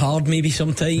 Trying too hard maybe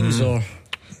sometimes, or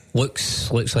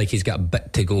looks like he's got a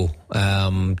bit to go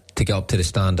to get up to the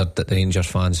standard that the Rangers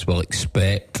fans will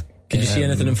expect. Did you see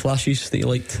anything in flashes that you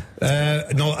liked?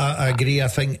 No, I agree. I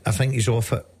think he's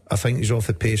off it. I think he's off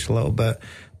the pace a little bit,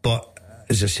 but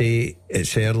as I say,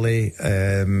 it's early.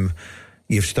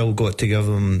 You've still got to give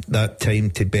him that time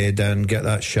to bed in, get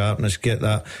that sharpness, get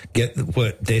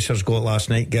what Dessers got last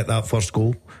night, get that first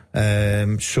goal.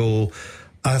 So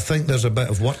I think there's a bit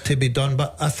of work to be done,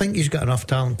 but I think he's got enough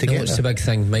talent to get there. It's the big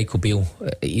thing, Michael Beale.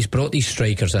 He's brought these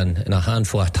strikers in and a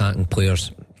handful of attacking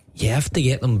players. You have to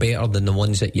get them better than the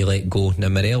ones that you let go. Now,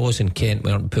 Morelos and Kent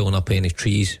weren't pulling up any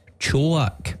trees.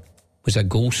 Cholak was a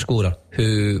goal scorer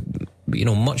who,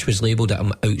 much was labelled at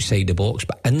him outside the box,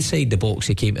 but inside the box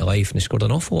he came to life and he scored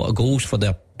an awful lot of goals for the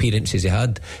appearances he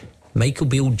had. Michael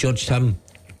Beale judged him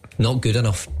not good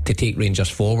enough to take Rangers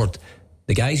forward.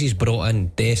 The guys he's brought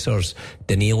in, Dessers,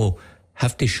 Danilo,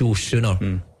 have to show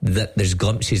sooner that there's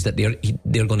glimpses that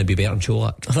they're going to be better than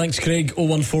Cholak. Thanks, Craig.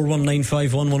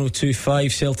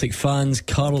 01419511025. Celtic fans,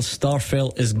 Carl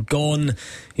Starfelt is gone.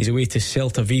 He's away to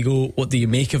Celta Vigo. What do you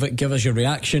make of it? Give us your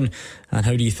reaction. And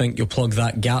how do you think you'll plug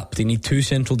that gap? Do you need two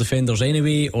central defenders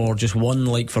anyway, or just one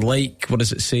like for like? What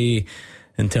does it say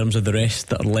in terms of the rest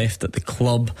that are left at the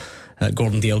club?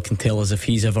 Gordon Dalziel can tell us if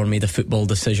he's ever made a football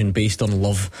decision based on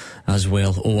love as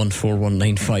well.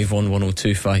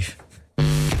 01419511025.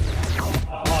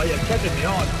 Oh, you're kidding me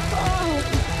on. Oh,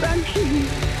 thank you.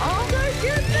 Oh my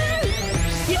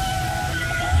goodness.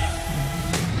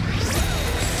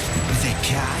 The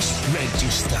Cash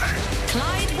Register.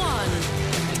 Clyde won.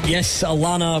 Yes,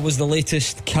 Alana was the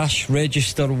latest Cash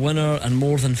Register winner, and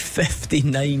more than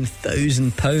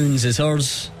 £59,000 is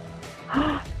hers.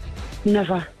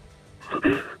 Never.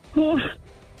 Oh.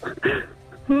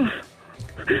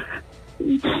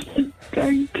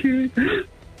 Thank you.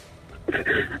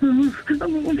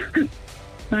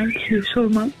 Thank you so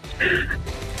much.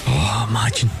 Oh,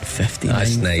 imagine £59,000.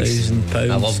 That's nice.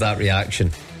 I love that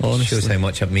reaction. Honestly. Shows how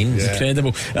much it means. Yeah.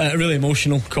 Incredible. Really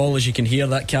emotional call, as you can hear.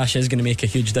 That cash is going to make a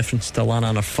huge difference to Alana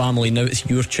and her family. Now it's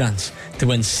your chance to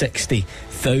win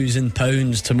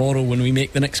 £60,000 tomorrow when we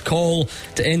make the next call.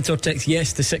 To enter, text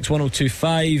yes to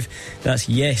 61025. That's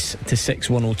yes to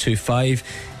 61025.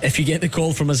 If you get the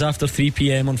call from us after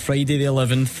 3pm on Friday the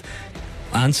 11th,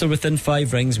 answer within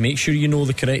 5 rings. Make sure you know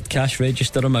the correct cash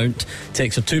register amount.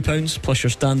 Texts are £2 plus your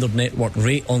standard network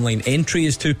rate. Online entry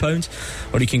is £2,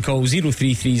 or you can call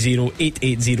 0330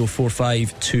 880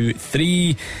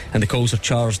 4523, and the calls are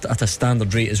charged at a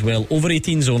standard rate as well. Over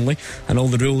 18s only, and all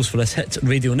the rules for this Hit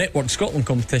Radio Network Scotland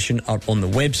competition are on the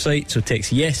website. So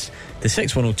text yes to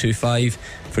 61025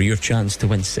 for your chance to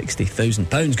win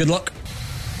 £60,000. Good luck.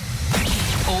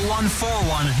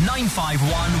 0141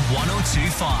 951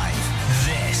 1025.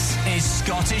 This is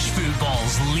Scottish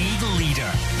football's league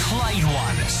leader, Clyde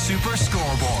 1 Super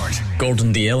Scoreboard.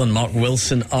 Gordon Dalziel and Mark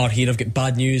Wilson are here. I've got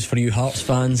bad news for you Hearts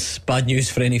fans, bad news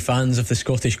for any fans of the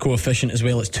Scottish coefficient as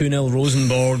well. It's 2-0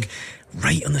 Rosenborg,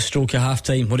 right on the stroke of half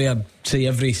time. What do I say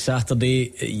every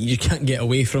Saturday? You can't get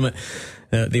away from it.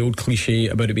 The old cliche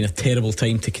about it being a terrible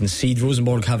time to concede.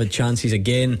 Rosenborg have had chances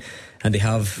again, and they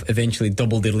have eventually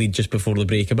doubled their lead just before the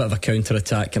break. A bit of a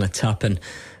counter-attack and a tap-in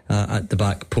at the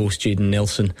back post. Jayden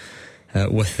Nelson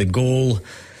with the goal.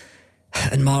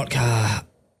 And Mark,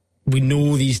 we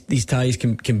know these ties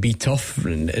can be tough,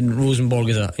 and Rosenborg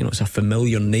is it's a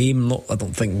familiar name. I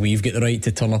don't think we've got the right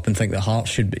to turn up and think that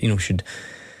Hearts should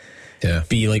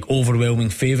be like overwhelming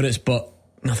favourites, but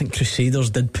I think Crusaders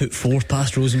did put 4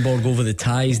 past Rosenborg over the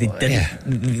ties. They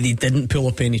didn't pull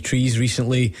up any trees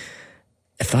recently.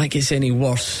 If that gets any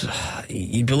worse,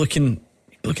 you'd be looking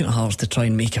at Hearts to try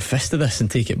and make a fist of this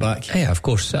and take it back. Yeah, of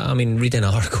course. I mean, reading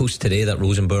articles today that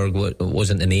Rosenborg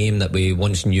wasn't the name that we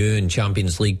once knew, and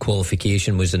Champions League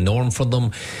qualification was the norm for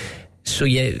them. So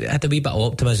yeah, I had a wee bit of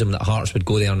optimism that Hearts would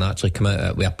go there and actually come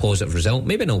out with a positive result.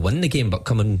 Maybe not win the game, but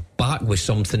coming back with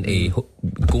something to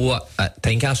go at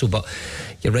Tynecastle. But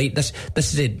you're right, this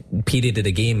is a period of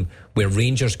the game where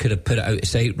Rangers could have put it out of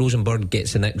sight. Rosenborg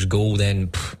gets the next goal, then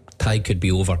tie could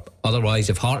be over. Otherwise,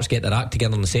 if Hearts get their act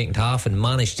together in the second half and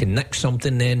manage to nick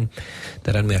something, then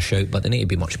they're in with a shout, but they need to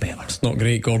be much better. It's not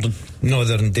great, Gordon. No,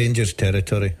 they're in dangerous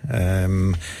territory.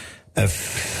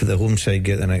 If the home side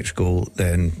get the next goal,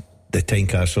 then the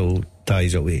Tynecastle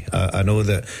ties away. I know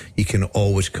that you can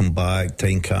always come back.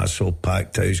 Tynecastle,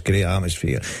 packed house, great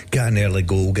atmosphere, get an early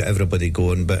goal, get everybody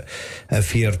going, but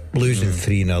if you're losing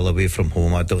 3-0 away from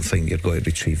home, I don't think you're going to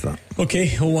retrieve that. Okay,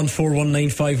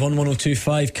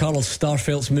 01419511025. Carl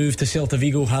Starfelt's move to Celta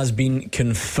Vigo has been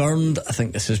confirmed. I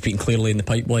think this has been clearly in the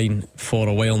pipeline for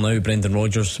a while now. Brendan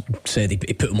Rodgers said he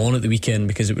put him on at the weekend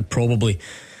because it would probably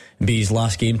be his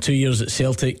last game. 2 years at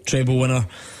Celtic, treble winner.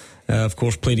 Of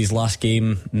course, played his last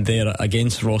game there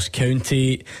against Ross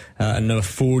County, and now a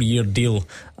 4-year deal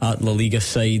at La Liga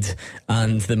side.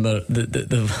 And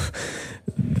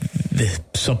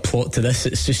subplot to this.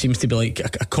 It just seems to be like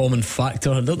a common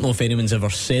factor. I don't know if anyone's ever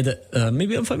said it.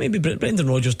 Maybe Brendan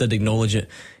Rodgers did acknowledge it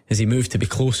as he moved to be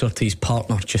closer to his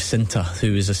partner Jacinta,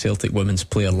 who was a Celtic women's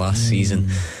player last season.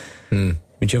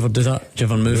 Would you ever do that? Would you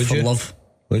ever move for love?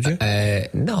 Would you?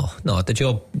 No.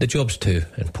 The job's too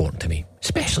important to me,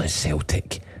 especially at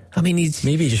Celtic. I mean,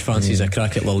 maybe he just fancies a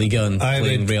crack at La Liga and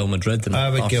playing Real Madrid. And I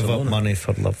would give up money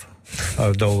for love. I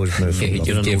would always move for love.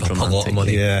 You gave up a lot of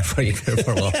money for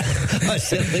love.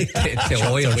 To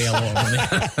lawyers. A lot of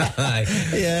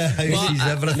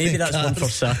money. Maybe that's one for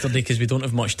Saturday, because we don't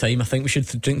have much time. I think we should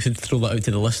throw that out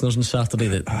to the listeners on Saturday.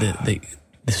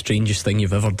 The strangest thing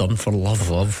you've ever done for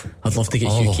love. I'd love to get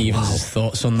Hugh Keevans'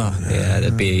 thoughts on that. Yeah,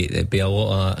 there'd be a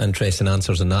lot of interesting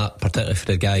answers on that, particularly for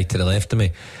the guy to the left of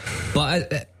me.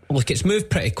 But look, it's moved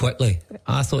pretty quickly.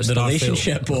 I thought the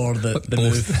relationship or the both,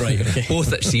 move, right? Okay.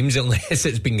 Both, it seems, unless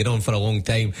it's been going on for a long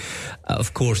time.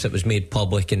 Of course, it was made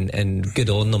public, and good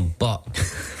on them. But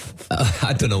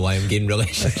I don't know why I'm getting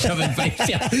relationship advice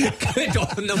here. Good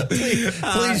on them.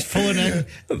 Please phone in.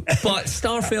 But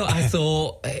Starfelt, I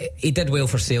thought he did well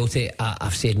for Celtic.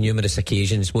 I've said numerous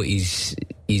occasions what his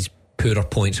poorer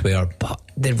points were, but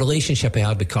the relationship he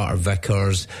had with Carter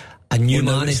Vickers, a new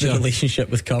manager. The relationship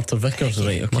with Carter Vickers,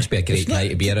 right? Okay. Must be a great guy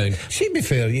to be around. See, to be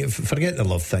fair, forget the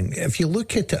love thing. If you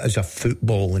look at it as a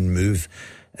footballing move,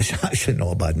 it's actually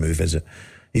not a bad move, is it?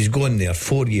 He's going there,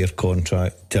 4-year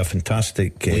contract to a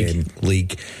fantastic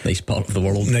league. Nice part of the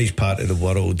world.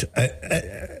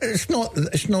 It's not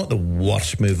the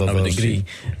worst move I've ever seen.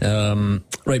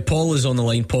 Right, Paul is on the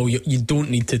line. Paul, you don't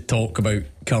need to talk about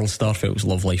Carl Starfelt's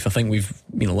love life. I think we've,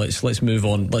 let's move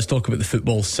on. Let's talk about the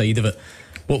football side of it.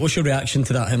 What was your reaction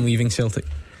to that, him leaving Celtic?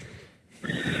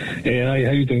 Hi,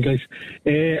 how you doing, guys?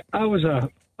 I was a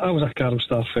Carl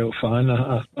Starfelt fan.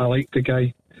 I liked the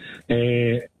guy.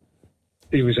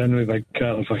 He was in with big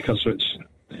Carter Vickers, which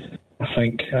I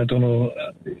think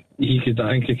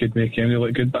he could make him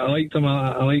look good. But I liked him.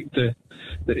 I liked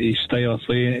his style of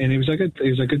play, and he was a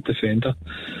good defender.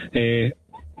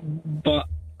 But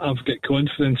I've got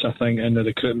confidence, I think, in the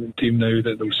recruitment team now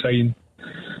that they'll sign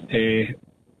a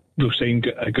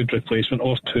good replacement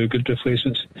or two good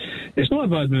replacements. It's not a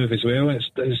bad move as well.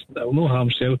 It'll not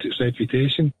harm Celtic's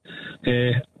reputation.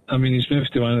 I mean, he's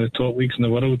moved to one of the top leagues in the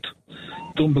world.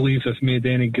 Don't believe they've made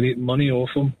any great money off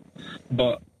him,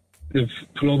 but they've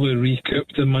probably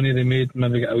recouped the money they made,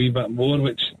 maybe got a wee bit more,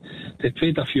 which they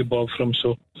paid a few bob from,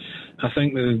 so I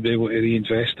think they'll be able to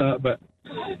reinvest that. But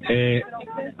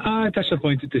I'm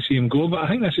disappointed to see him go, but I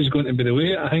think this is going to be the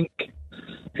way. I think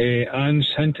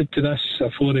Anne's hinted to this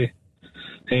before he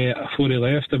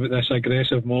left, about this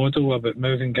aggressive model, about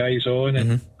moving guys on,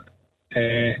 and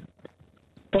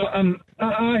but I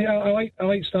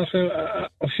like Starfelt.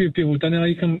 A few people didn't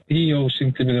like him. He all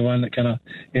seemed to be the one that kind of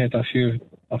had a few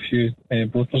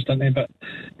bloopers, didn't he? But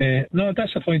no,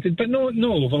 disappointed. But no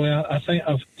overly. I think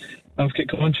I've got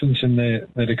confidence in the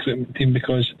recruitment team,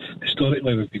 because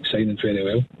historically we've been signing very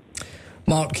well.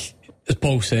 Mark, as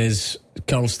Paul says,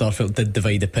 Carl Starfelt did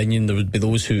divide opinion. There would be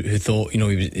those who thought, he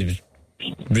was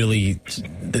really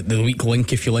the weak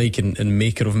link, if you like, and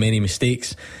maker of many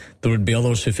mistakes. There would be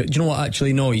others who, do you know what,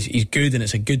 actually no, he's good and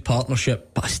it's a good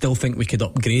partnership, but I still think we could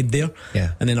upgrade there.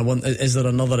 Yeah. And then is there a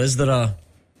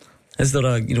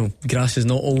grass is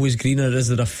not always greener? Is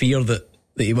there a fear that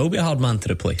he will be a hard man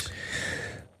to replace?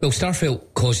 Well,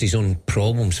 Starfelt caused his own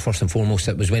problems. First and foremost,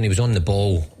 it was when he was on the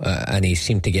ball and he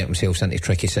seemed to get himself into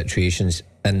tricky situations,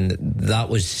 and that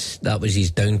was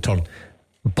his downturn.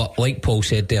 But like Paul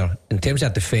said there, in terms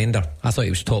of a defender, I thought he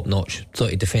was top notch.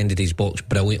 Thought he defended his box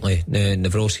brilliantly. Now,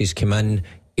 Nawrocki's come in,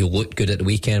 he looked good at the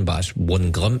weekend, but it's one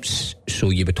glimpse,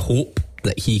 so you would hope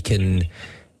that he can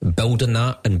build on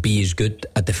that and be as good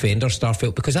a defender,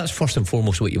 Starfelt, because that's first and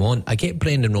foremost what you want. I get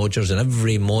Brendan Rodgers and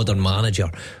every modern manager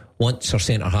wants their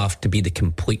centre half to be the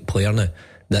complete player now,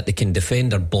 that they can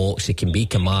defend their box, they can be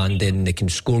commanding, they can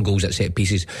score goals at set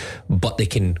pieces, but they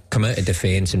can come out of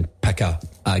defence and pick a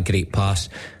great pass.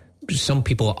 Some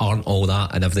people aren't all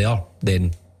that, and if they are,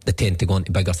 then they tend to go on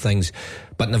to bigger things.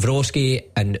 But Nawrocki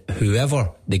and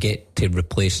whoever they get to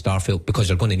replace Starfelt, because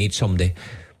they're going to need somebody,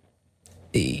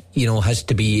 has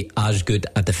to be as good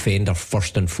a defender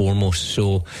first and foremost.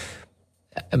 So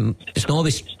it's not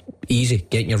always easy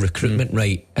getting your recruitment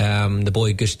right. The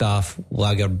boy Gustav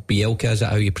Lagerbielke, is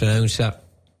that how you pronounce it,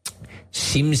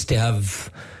 seems to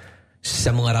have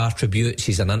similar attributes.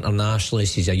 He's an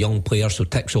internationalist, he's a young player, so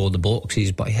ticks all the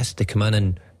boxes, but he has to come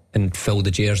in and fill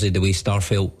the jersey the way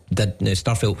Starfelt did. Now,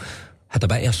 Starfelt had a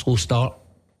bit of a slow start,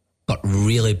 but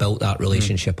really built that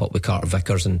relationship up with Carter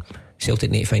Vickers, and Celtic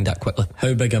need to find that quickly.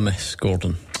 How big a miss,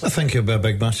 Gordon? I think it'll be a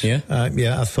big miss. Yeah?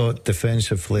 I thought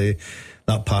defensively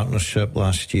that partnership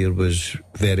last year was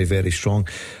very, very strong.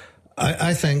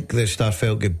 I think that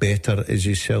Starfelt got better as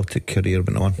his Celtic career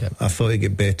went on. I thought he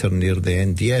got better near the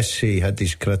end. Yes, he had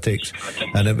his critics,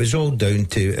 and it was all down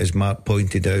to, as Mark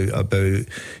pointed out, about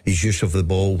his use of the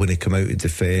ball when he came out of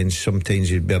defence. Sometimes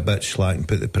he'd be a bit slack and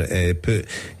put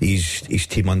his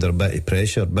team under a bit of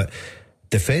pressure. But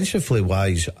defensively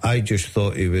wise, I just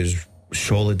thought he was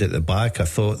solid at the back. I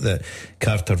thought that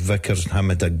Carter Vickers and him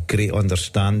had a great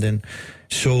understanding.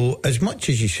 So as much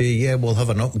as you say, we'll have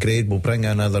an upgrade, we'll bring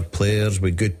in other players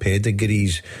with good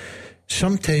pedigrees,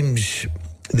 sometimes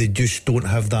they just don't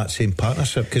have that same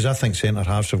partnership, because I think centre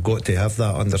halves have got to have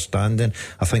that understanding.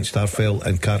 I think Starfelt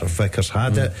and Carter Vickers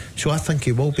had it, so I think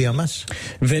he will be a miss.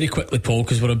 Very quickly, Paul,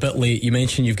 because we're a bit late, you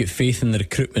mentioned you've got faith in the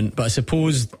recruitment, but I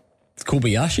suppose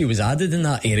Kobayashi was added in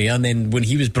that area, and then when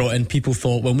he was brought in, people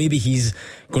thought, well, maybe he's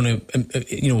going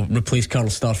to replace Carl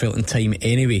Starfelt in time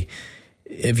anyway.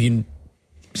 If you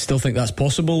still think that's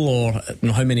possible, or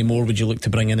how many more would you look to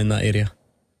bring in that area?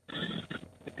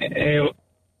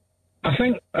 I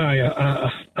think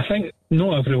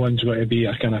not everyone's going to be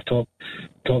a kind of top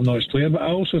notch player, but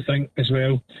I also think as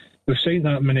well, we've signed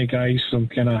that many guys from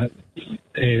kind of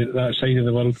that side of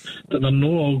the world that they're not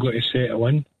all going to settle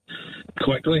in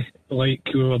quickly. Like,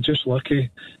 we were just lucky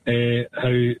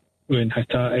how when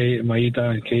Hatate,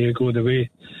 Maeda and Kaya go the way,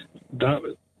 that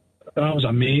was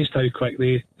amazed how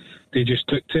quickly they just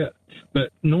took to it.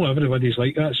 But no, everybody's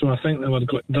like that, so I think they're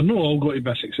not all going to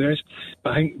be a success,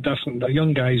 but I think they're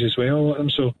young guys as well,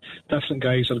 so different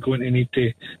guys are going to need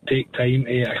to take time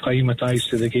to acclimatise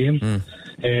to the game.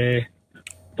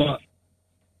 But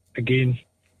again,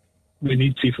 we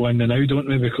need people in there now, don't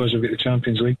we, because we've got the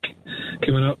Champions League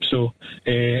coming up. So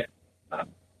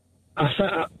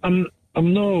I'm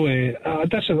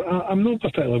not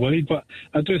particularly worried, but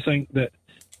I do think that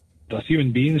they're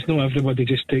human beings. Not everybody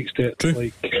just takes to it. True.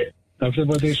 Like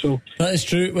everybody. So that is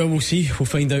true. Well, we'll see. We'll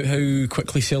find out how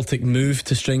quickly Celtic move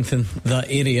to strengthen that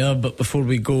area. But before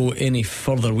we go any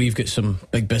further, we've got some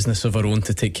big business of our own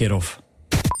to take care of.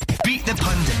 Beat the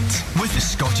Pundit with the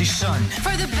Scottish Sun.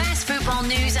 For the best football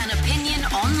news and opinion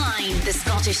online,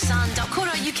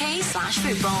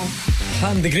 thescottishsun.co.uk/football.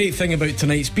 And the great thing about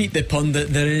tonight's Beat the Pundit,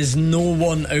 there is no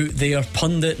one out there,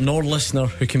 pundit nor listener,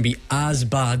 who can be as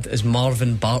bad as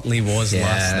Marvin Bartley was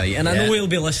last night. And I know he'll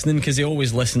be listening, because he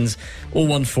always listens.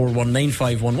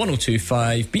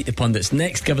 01419511025. Beat the Pundits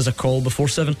next. Give us a call before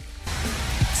 7.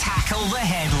 Tackle the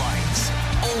headlines.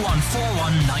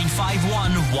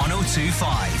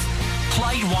 01419511025.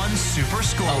 Clyde 1 Super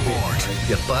Scoreboard.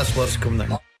 Your password's coming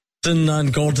in.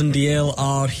 And Gordon Dalziel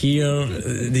are here.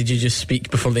 Did you just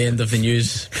speak before the end of the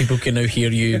news? People can now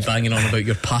hear you banging on about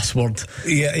your password.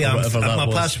 Yeah. My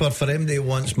password for him. They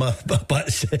wants my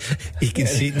butts. You can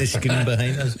see it in the screen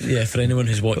behind us. Yeah, for anyone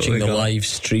who's watching the live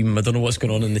stream, I don't know what's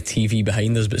going on in the TV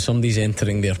behind us, but somebody's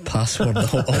entering their password.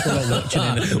 They're not watching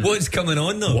anything. What's coming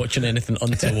on though? Watching anything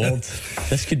untoward.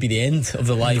 This could be the end of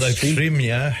the live stream.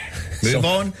 Yeah. Move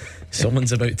on.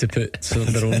 Someone's about to put some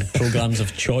of their own programmes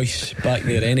of choice back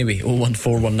there anyway.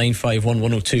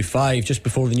 01419511025. Just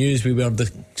before the news, we were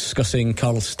discussing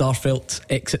Carl Starfelt's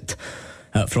exit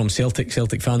from Celtic.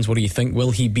 Celtic fans, what do you think?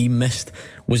 Will he be missed?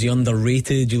 Was he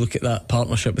underrated? You look at that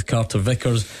partnership with Carter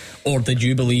Vickers, or did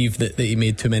you believe that he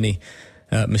made too many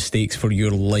mistakes for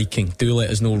your liking? Do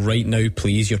let us know right now,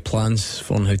 please. Your plans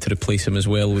on how to replace him as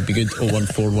well would be good.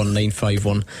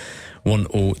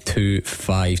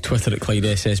 01419511025. Twitter at Clyde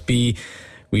SSB.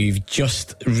 We've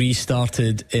just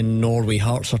restarted in Norway.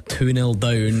 Hearts are 2-0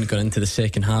 down, going into the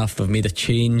second half. They've made a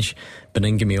change.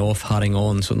 Beningame off, Haring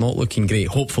on, so not looking great.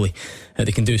 Hopefully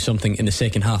they can do something in the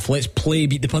second half. Let's play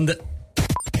Beat the Pundit.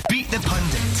 Beat the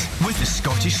Pundit with the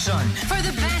Scottish Sun. For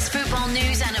the best football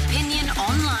news and opinion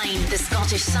online,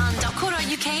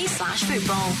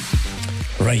 thescottishsun.co.uk/football.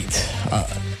 Right,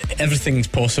 everything's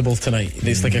possible tonight.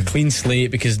 It's like a clean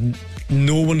slate, because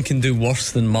no one can do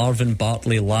worse than Marvin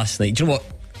Bartley last night. Do you know what?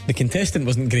 The contestant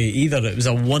wasn't great either. It was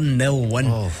a 1-0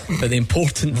 win. But the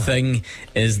important thing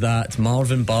is that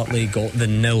Marvin Bartley got the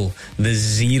 0, the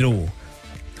 0.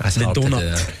 That's the hard donut.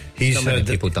 to do.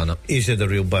 He's had a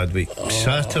real bad week.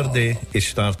 Saturday he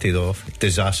started off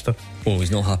disaster. Oh, he's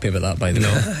not happy about that, by the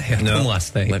way. No.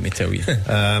 Last night, let me tell you.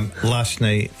 Last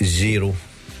night 0.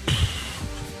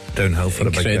 Downhill for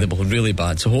incredible, a big really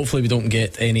bad. So hopefully we don't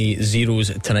get any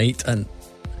zeros tonight. And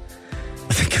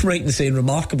I think I'm right in saying,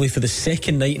 remarkably, for the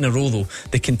second night in a row though,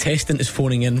 the contestant is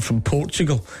phoning in from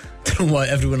Portugal. Don't know why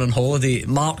everyone on holiday.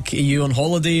 Mark, are you on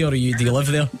holiday, or do you live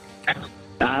there?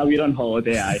 We're on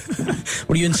holiday, aye.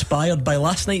 Were you inspired by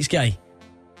last night's guy?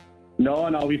 No,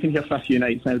 we've been here for a few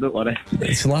nights now, don't worry.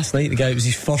 It's last night, the guy, it was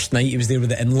his first night, he was there with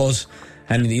the in-laws.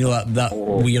 And you know that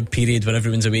weird period where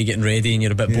everyone's away getting ready and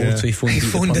you're a bit bored, so he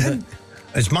phoned in.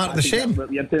 Is Mark the same?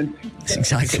 That's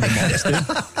exactly what Mark's doing.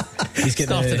 He's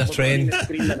started a trend.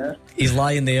 He's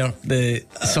lying there, the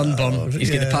sunburn.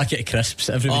 He's got the packet of crisps.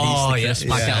 Everybody eats the crisps.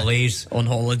 Packet of Lay's on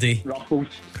holiday.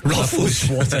 Ruffles.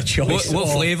 What a choice! What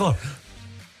flavour?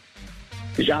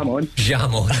 Jam on.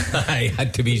 Aye,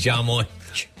 had to be jam on.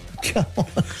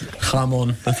 Ham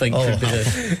on, I think would be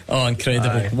the. Oh, incredible!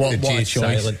 Aye, what a choice!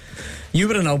 Silent. You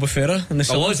were in Albufeira in the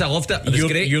summer. I loved it. It was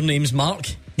great. Your name's Mark.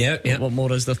 Yeah. What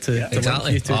more is there to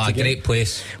exactly? Link you to Great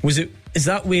place. Is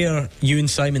that where you and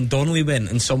Simon Donnelly went,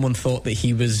 and someone thought that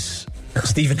he was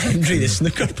Stephen Hendry, the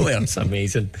snooker player? It's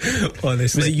amazing.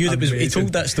 Honestly, was it you that was? He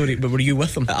told that story, but were you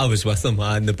with him? I was with him,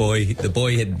 and the boy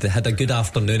had a good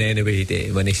afternoon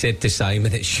anyway. When he said to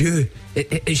Simon, "It's you,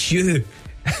 it's you."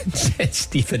 Said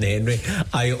Stephen Henry.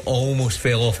 I almost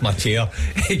fell off my chair.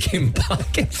 He came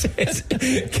back and says,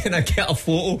 "Can I get a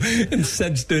photo?" And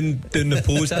Sid's doing the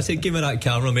pose. I said, "Give me that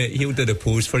camera, mate. He'll do the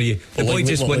pose for you." The boy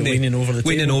just wouldn't leaning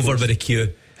over with a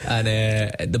cue, and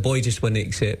the boy just wouldn't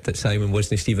accept that Simon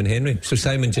wasn't Stephen Henry. So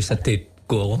Simon just had to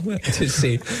go along with it. Just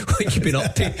say, "What you been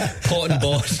up to?" Pot and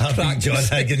boss. I John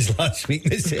Higgins last week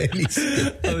in the semis.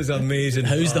 That was amazing.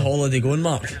 How's the holiday going,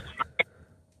 Mark?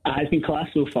 It's been class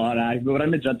so far. We were in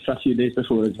Madrid for a few days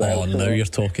before as well. Oh, so now you're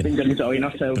talking. Been enjoying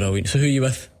ourselves. Brilliant. So who are you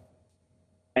with?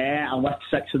 I'm with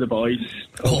 6 of the boys.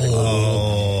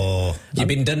 Oh. You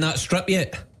been doing that strip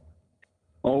yet?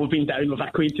 We've been down, we've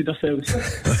acquainted ourselves. I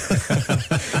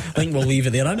think we'll leave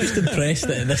it there. I'm just impressed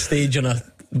that at this stage on a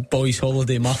boys'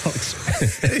 holiday, Mark's.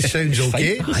 It sounds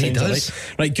okay. It does.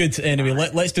 Right, good. Anyway,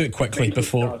 let's do it quickly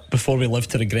before we live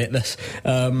to regret this.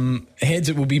 Heads,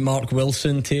 it will be Mark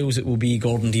Wilson. Tails, it will be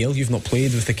Gordon Dalziel. You've not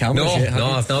played with the cameras yet, have you?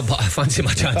 I've not, but I fancy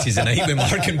my chances tonight with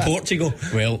Mark in Portugal.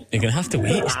 Well, you're going to have to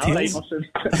wait. It's Tails.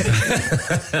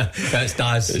 That's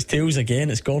Daz. It's Tails again.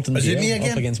 It's Gordon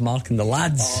Dalziel up against Mark and the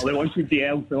lads. They wanted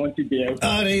DL.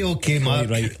 All right, okay, Mark.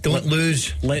 Right. Don't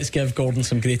lose. Let's give Gordon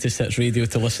some greatest hits radio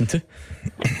to listen to.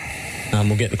 And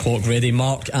we'll get the clock ready.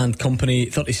 Mark and company,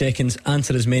 30 seconds.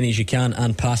 Answer as many as you can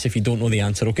and pass if you don't know the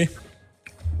answer, okay?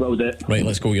 Will do. Right,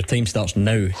 let's go. Your time starts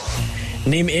now.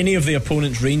 Name any of the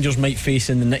opponents Rangers might face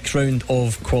in the next round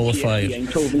of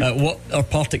qualifiers. What are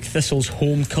Partick Thistle's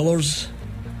home colours?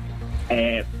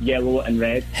 Yellow and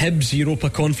red. Hibs Europa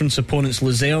Conference opponents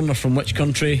Luzerne are from which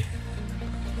country?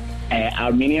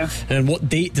 Armenia. And what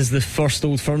date does the first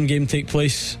Old Firm game take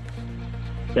place?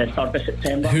 The 3rd of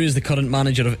September. Who is the current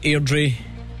manager of Airdrie?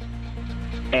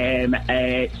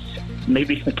 It's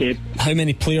maybe McCabe. How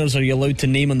many players are you allowed to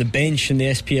name on the bench in the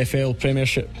SPFL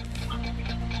Premiership?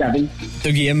 7.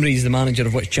 Dougie Imrie is the manager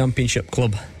of which championship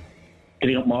club?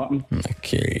 Greenock Martin.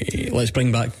 Okay, let's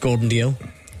bring back Gordon Dalziel.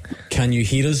 Can you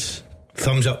hear us?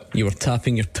 Thumbs up. You were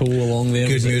tapping your toe along there.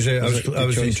 Good music. I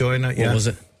was enjoying it. Yeah. What was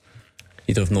it?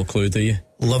 You don't have no clue, do you?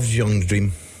 Love's Young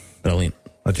Dream. Brilliant.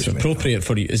 It's appropriate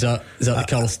for you. Is that the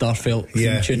Carl Starfelt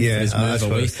tune for his move that's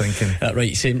away? What I was thinking.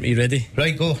 Right, are you ready?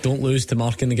 Right, go. Don't lose to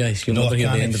Mark and the guys. You'll never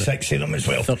hear the end of it. 6 of them as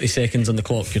well. 30 seconds on the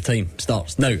clock. Your time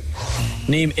starts now.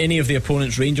 Name any of the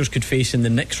opponents Rangers could face in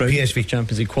the next round. PSV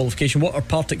Champions League qualification. What are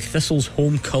Partick Thistle's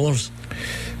home colours?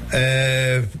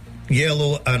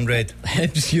 Yellow and red.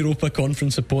 Hibs Europa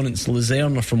Conference opponents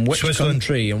Luzerne are from which Switzerland.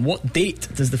 country? And what date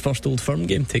does the first Old Firm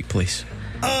game take place?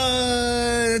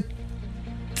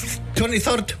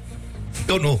 23rd.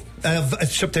 Don't know.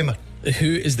 September.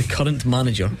 Who is the current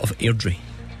manager of Airdrie?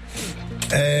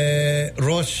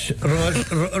 Ross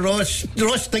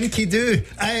Stinky Do.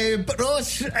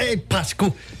 Ross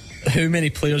Pascal. How many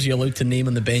players are you allowed to name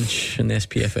on the bench in the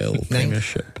SPFL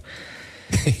Premiership?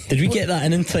 Did we get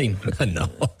that in time? No.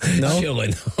 Surely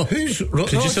not. Who's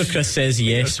Producer Chris says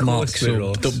yes, Mark,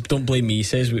 so don't blame me. He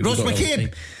says we Ross got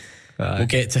McCabe. We'll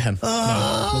get to him.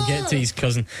 No, we'll get to his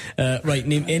cousin. Right,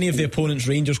 name any of the opponents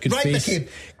Rangers could face. McCabe.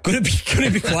 Gonna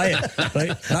be quiet.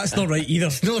 Right, that's not right either.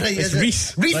 It's not right, it's is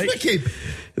Reece. Reece right? McCabe.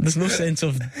 There's no sense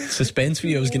of suspense for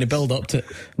you. I was going to build up to it.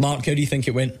 Mark, how do you think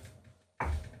it went?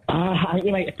 I think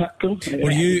you might have picked them.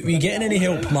 Were you getting any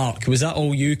help, Mark? Was that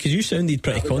all you? Because you sounded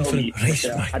pretty confident.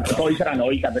 The boys are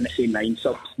annoyed having the same 9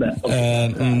 subs.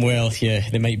 Well, yeah,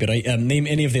 they might be right. Name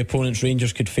any of the opponents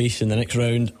Rangers could face in the next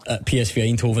round at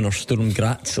PSV Eindhoven or Sturm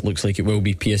Graz. It looks like it will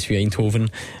be PSV Eindhoven.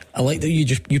 I like that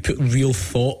you put real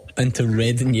thought into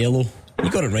red and yellow. You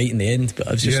got it right in the end, but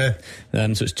I was just so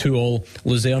it's 2-2.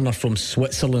 Luzerne are from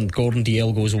Switzerland. Gordon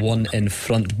Dalziel goes 1 in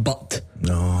front, but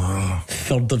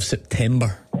 3rd of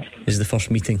September. is the first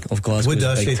meeting of Glasgow's What did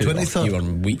I Big say, Two. 23rd? You were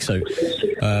weeks out.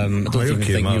 I don't even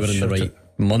think you were in the right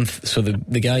month. So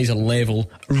the guys are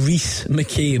level. Rhys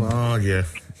McCabe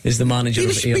is the manager he of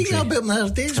was speaking Airdrie. about him the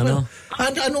other day as I well. know.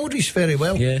 I know Rhys very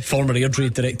well. Yeah, former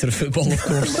Airdrie director of football, of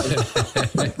course.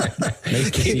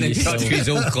 Nice to see Keeping in you touch with his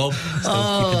old club.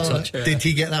 Still keep in touch. Did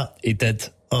he get that? He did.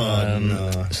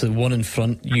 No. So the one in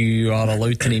front, you are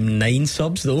allowed to name 9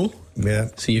 subs though. Yeah.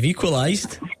 So you've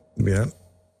equalised. Yeah.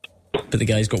 But the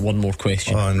guy's got one more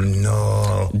question. Oh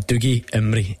no. Dougie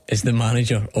Imrie is the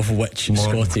manager of which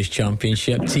Scottish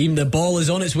Championship team? The ball is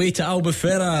on its way to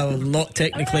Albufeira. Not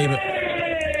technically, but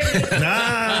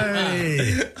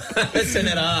Listen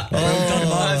to that.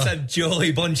 That's a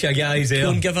jolly bunch of guys there.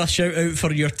 Go and give a shout out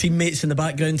for your teammates in the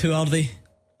background. Who are they?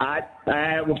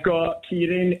 We've got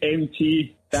Kieran,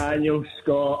 MT, Daniel,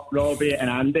 Scott, Robbie and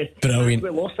Andy. Brilliant. We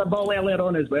lost a ball earlier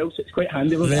on as well, so it's quite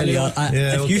handy. Really are.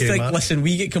 If you think, Matt. listen,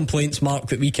 we get complaints, Mark,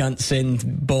 that we can't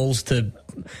send balls to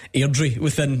Airdrie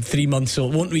within 3 months, so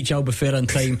it won't reach Albufeira in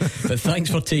time. But thanks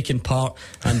for taking part,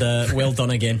 and well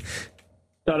done again.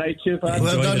 All right, cheers, man. Enjoy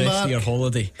Well done, the rest Mark. of your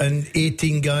holiday. And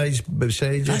 18 guys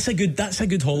beside you. That's a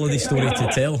good holiday story to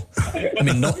tell. I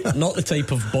mean, not the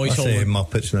type of boys' I say holiday.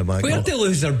 Muppets in the back. Where'd they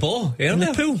lose their ball? In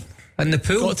the pool. In the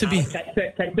pool? Got to be. Kicked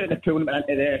out the pool and went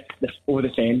into over the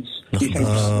fence.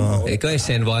 You got to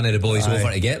send one of the boys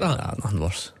over to get that. Nothing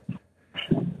worse.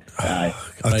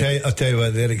 I'll tell you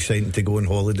what, they're exciting to go on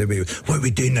holiday with. What are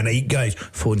we doing tonight, guys?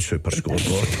 Phone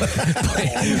Superscoreboard.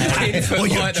 Oh,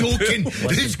 you're joking.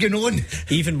 What's going on?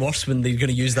 Even worse when they're going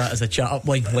to use that as a chat up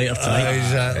line later tonight.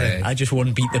 Exactly. I just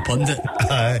won't beat the pundit.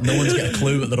 No one's got a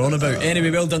clue what they're on about. Anyway,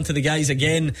 well done to the guys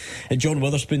again. John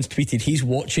Witherspoon's tweeted he's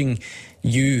watching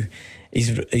you.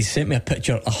 He's sent me a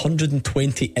picture,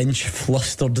 120-inch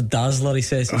flustered Dazzler, he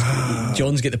says.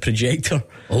 John's got the projector.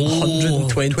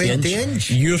 120 inch.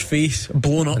 Your face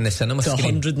blown up in the cinema to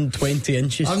screen. 120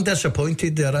 inches. I'm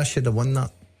disappointed there. I should have won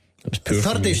that. It was poor.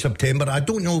 3rd of September. I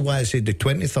don't know why I said the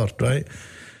 23rd, right?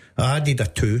 I added a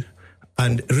 2.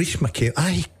 And Rhys McCabe,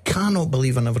 I cannot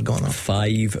believe I never got that.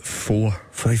 5-4.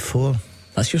 5-4.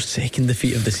 That's your second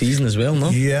defeat of the season as well,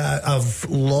 no? Yeah, I've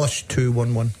lost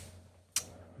 2-1-1.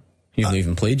 You've not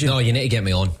even played yet. No, you need to get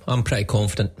me on. I'm pretty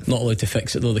confident. Not allowed to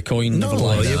fix it though. The coin never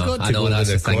lies. you've got to I know go that's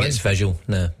with the thing. coin. It's visual.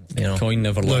 No, you know. Coin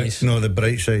never lies. No, the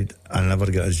bright side, I never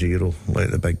got a 0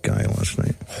 like the big guy last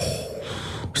night.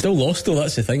 Still lost though.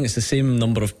 That's the thing. It's the same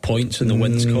number of points in the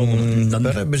wins column.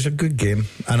 But it was a good game,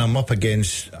 and I'm up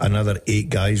against another 8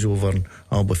 guys over in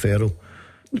Albufeira.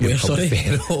 Where, sorry?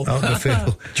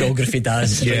 Albufeira. Geography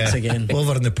Daz strikes again.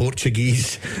 Over in the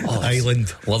Portuguese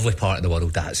island. Lovely part of the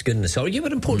world. That's good in the summer. You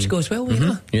were in Portugal as well, were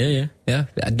you? Yeah.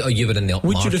 Oh, you were in the upmarket.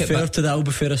 Would you refer to the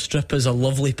Albufeira Strip as a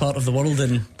lovely part of the world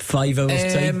in 5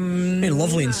 hours' time? I mean,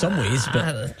 lovely in some ways,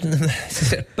 but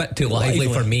it's a bit too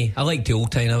lively for me. I like the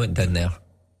old time. I went down there.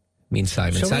 Me and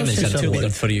Simon. So Simon's what's in too it.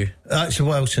 late for you? That's a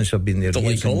while since I've been there. Don't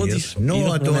years like and holidays? years. No, You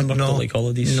I don't. remember No, don't like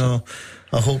holidays? No,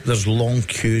 I hope there's long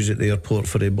queues at the airport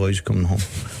for the boys coming home.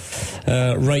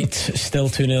 Right, still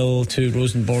 2-0 to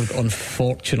Rosenborg.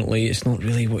 Unfortunately, it's not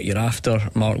really what you're after,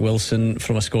 Mark Wilson,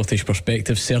 from a Scottish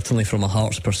perspective, certainly from a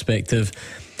Hearts perspective.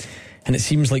 And it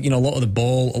seems like, a lot of the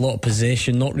ball, a lot of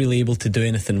possession, not really able to do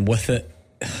anything with it.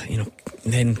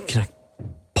 Then kind of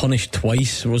punished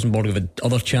twice. Rosenborg have had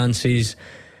other chances.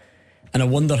 And I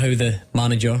wonder how the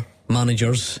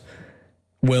managers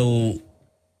will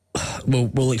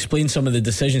explain some of the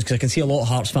decisions, because I can see a lot of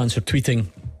Hearts fans are tweeting,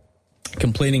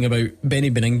 complaining about Benny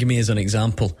Beningame as an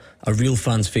example, a real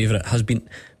fan's favourite, has been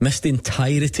missed the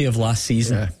entirety of last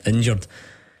season, injured, and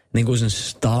then goes and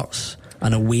starts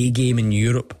an away game in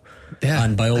Europe,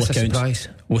 and by all accounts,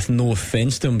 with no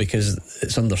offence to him, because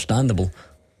it's understandable,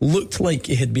 looked like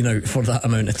he had been out for that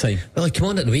amount of time. Well, he came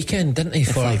on at the weekend, didn't he,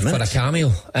 for a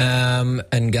cameo,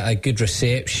 and got a good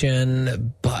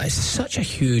reception. But it's such a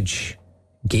huge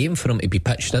game for him to be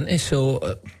pitched into.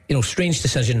 So, strange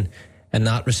decision in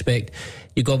that respect.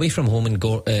 You go away from home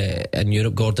in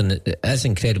Europe, Gordon. It is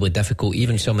incredibly difficult.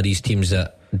 Even some of these teams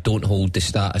that don't hold the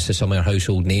status of some of our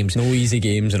household names. No easy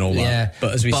games and all Yeah, that.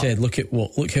 But as we said, look how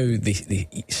they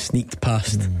sneaked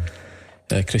past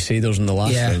Crusaders in the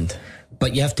last round.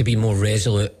 But you have to be more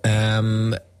resolute.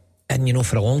 And,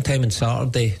 for a long time on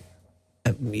Saturday,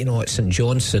 at St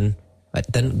Johnstone,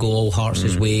 it didn't go all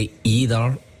Hearts' way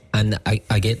either. And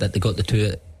I get that they got the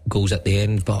 2 goals at the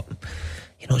end, but,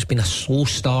 it's been a slow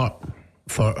start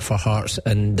for Hearts,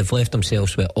 and they've left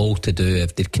themselves with all to do.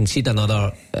 If they concede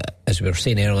another, as we were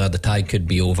saying earlier, the tie could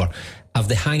be over. If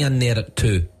they hang in there at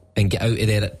 2 and get out of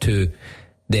there at 2,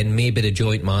 then maybe the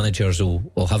joint managers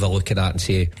will have a look at that and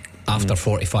say, after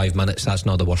 45 minutes, that's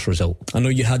not the worst result. I know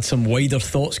you had some wider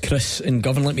thoughts, Chris, in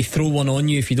Govan. Let me throw one on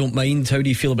you if you don't mind. How do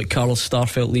you feel about Carlos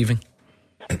Starfelt leaving?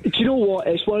 Do you know what?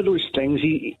 It's one of those things.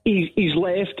 He's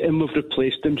left and we've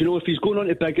replaced him. Do you know, if he's going on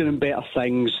to bigger and better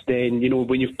things, then, you know,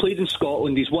 when you've played in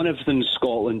Scotland, he's won everything in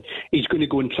Scotland, he's going to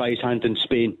go and try his hand in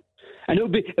Spain. And it'll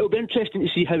be interesting to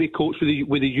see how he copes with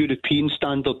the European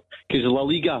standard, because the La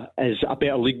Liga is a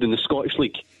better league than the Scottish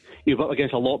League. You're up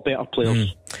against a lot better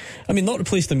players. I mean, not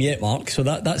replaced him yet, Mark, so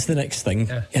that's the next thing.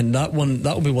 Yeah. And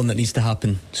that'll be one that needs to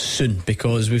happen soon,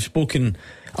 because we've spoken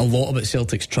a lot about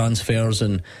Celtic's transfers,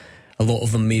 and a lot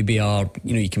of them maybe are,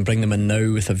 you know, you can bring them in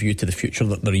now with a view to the future,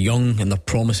 that they're young and they're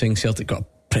promising. Celtic got a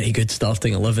pretty good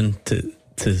starting 11 to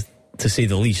say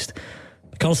the least.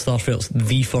 Carl Starfelt's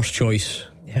the first choice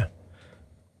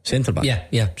centre back.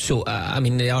 Yeah. So I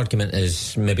mean, the argument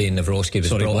is maybe Nawrocki was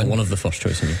brought in, one of the first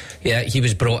choices. Yeah, he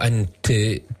was brought in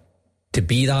to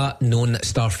be that, knowing that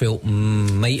Starfelt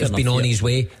might have been on his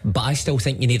way, but I still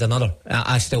think you need another.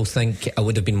 I still think it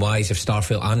would have been wise if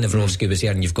Starfelt and Nawrocki was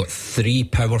there, and you've got three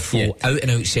powerful out and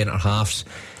out centre halves.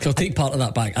 So I'll take part of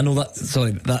that back. I know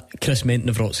that Chris meant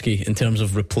Nawrocki in terms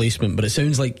of replacement, but it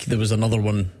sounds like there was another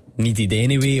one needed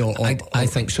anyway, or I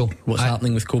think so. What's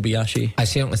happening with Kobayashi? I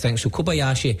certainly think so.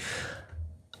 Kobayashi,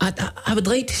 I would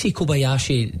like to see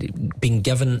Kobayashi being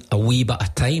given a wee bit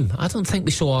of time. I don't think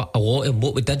we saw a lot of him.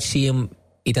 What we did see him,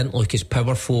 he didn't look as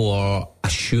powerful or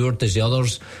assured as the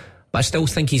others, but I still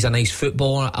think he's a nice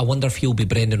footballer. I wonder if he'll be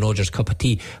Brendan Rodgers' cup of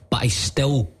tea. But I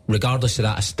still, regardless of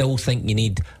that, I still think you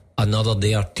need another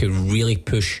there to really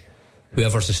push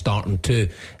whoever's the starting two.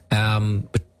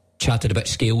 But chatted about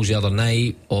Scales the other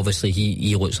night. Obviously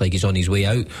he looks like he's on his way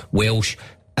out. Welsh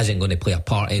isn't going to play a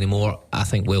part anymore. I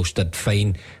think Welsh did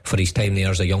fine for his time there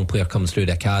as a young player coming through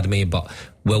the academy, but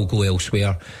will go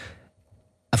elsewhere.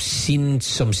 I've seen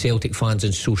some Celtic fans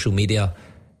on social media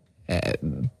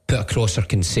put across their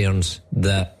concerns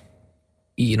that,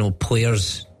 you know,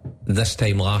 players this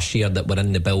time last year that were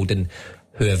in the building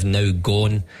who have now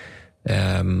gone.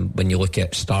 When you look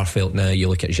at Starfelt now, you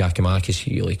look at Giacomakis,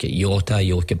 you look at Jota,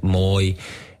 you look at Moy,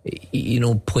 you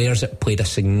know, players that played a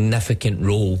significant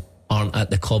role aren't at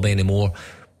the club anymore,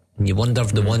 and you wonder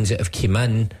if the ones that have come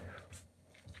in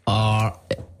are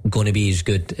going to be as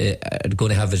good, are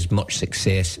going to have as much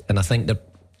success. And I think that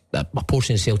a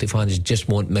portion of Celtic fans just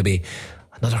want maybe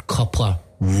another couple of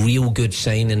real good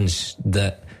signings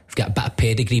that have got a bit of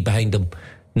pedigree behind them.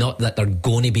 Not that they're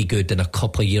going to be good in a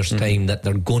couple of years' time, that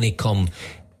they're going to come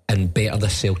and better the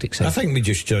Celtic side. I think we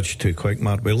just judged too quick,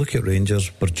 Mark. We look at Rangers,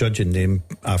 we're judging them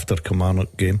after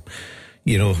Kilmarnock game.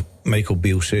 You know, Michael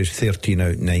Beale says 13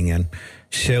 out, 9 in.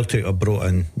 Celtic have brought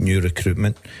in new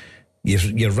recruitment.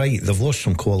 You're right, they've lost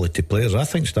some quality players. I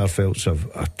think Starfelt's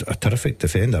a terrific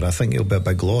defender. I think he'll be a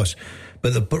big loss.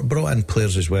 But they've brought in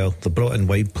players as well. They brought in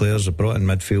wide players, they brought in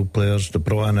midfield players, they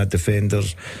brought in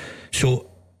defenders. So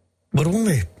we're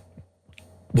only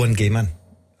one game in,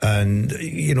 and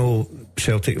you know,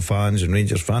 Celtic fans and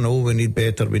Rangers fans, we need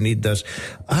better, we need this.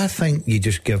 I think you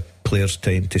just give players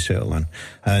time to settle in,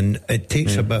 and it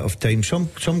takes a bit of time.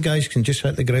 Some guys can just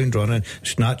hit the ground running,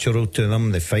 it's natural to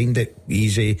them, they find it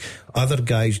easy. Other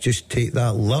guys just take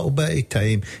that little bit of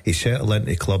time to settle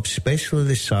into clubs, especially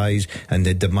the size and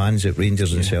the demands that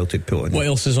Rangers and Celtic put on. What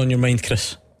else is on your mind,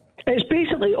 Chris? It's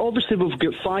basically, obviously we've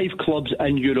got 5 clubs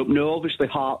in Europe now. Obviously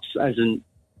Hearts isn't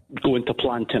going to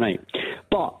plan tonight,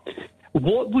 but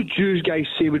what would you guys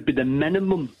say would be the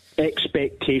minimum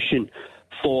expectation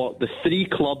for the 3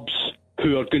 clubs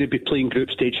who are going to be playing group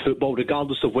stage football,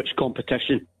 regardless of which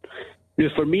competition? Now,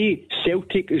 for me,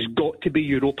 Celtic has got to be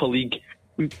Europa League,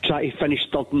 try to finish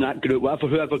third in that group,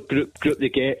 whoever group they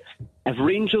get. If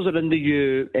Rangers are in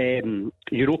the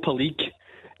Europa League,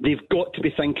 they've got to be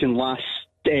thinking last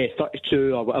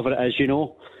 32 or whatever it is, you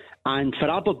know. And for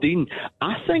Aberdeen,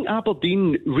 I think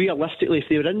Aberdeen, realistically, if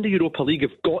they were in the Europa League,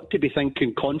 have got to be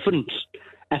thinking conference.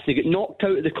 If they get knocked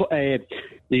out of the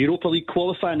Europa League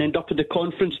qualifier and end up in the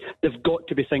conference, they've got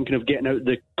to be thinking of getting out of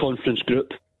the conference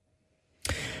group.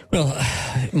 Well,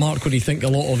 Mark, what do you think? A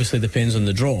lot obviously depends on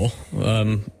the draw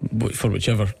for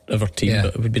whichever team,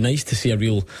 but it would be nice to see a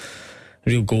real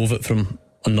go of it from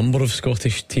a number of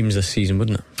Scottish teams this season,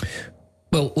 wouldn't it?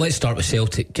 Well, let's start with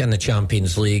Celtic in the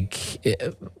Champions League.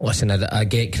 Listen, I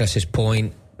get Chris's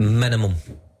point. Minimum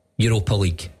Europa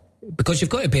League, because you've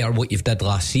got to better what you've did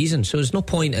last season. So there's no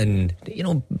point in, you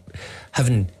know,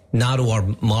 having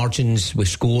narrower margins with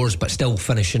scores, but still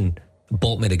finishing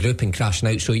bottom of the group and crashing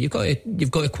out. So you've got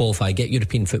to qualify, get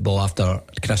European football after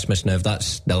Christmas. Now, if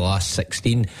that's the last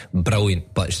 16,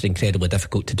 brilliant, but it's incredibly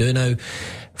difficult to do now.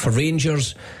 For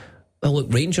Rangers, well, look,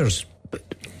 Rangers,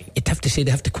 you'd have to say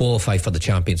they have to qualify for the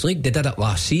Champions League. They did it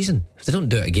last season. If they don't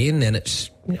do it again, then it's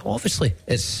obviously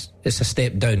it's a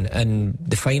step down, and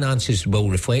the finances will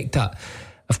reflect that.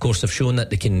 Of course, they've shown that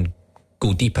they can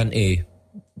go deep into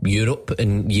Europe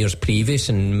in years previous,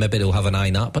 and maybe they'll have an eye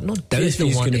on that, but no doubt PSV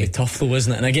is going to be tough though,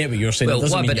 isn't it? And I get what you're saying. Well,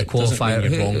 what about the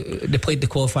qualifier? They played the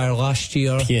qualifier last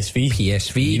year.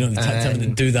 PSV. You know,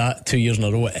 to do that 2 years in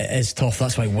a row, it is tough.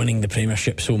 That's why winning the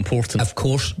Premiership's so important. Of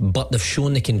course, but they've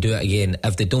shown they can do it again.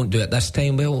 If they don't do it this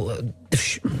time, well,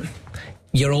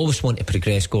 you're always want to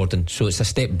progress, Gordon, so it's a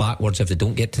step backwards if they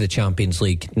don't get to the Champions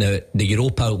League. Now, the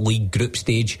Europa League group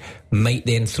stage might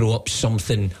then throw up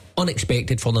something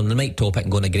unexpected for them. They might top it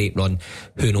and go on a great run,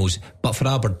 who knows. But for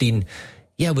Aberdeen,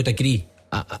 yeah, I would agree.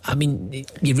 I mean,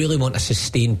 you really want a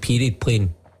sustained period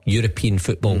playing European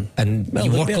football, and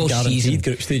you work all season.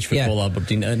 Group stage football,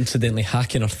 Aberdeen. Incidentally,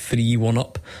 Hacken are 3-1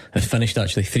 up. It finished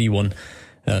actually 3-1.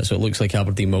 So it looks like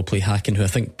Aberdeen will play Hacken, who I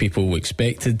think people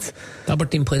expected.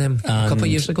 Aberdeen played them a couple of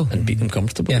years ago and beat them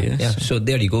comfortably. Yeah. So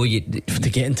there you go. To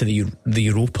get into the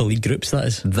Europa League groups,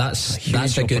 that's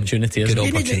a good opportunity.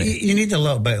 You need a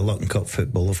little bit of luck in cup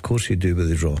football. Of course you do with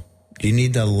the draw. You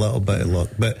need a little bit of luck,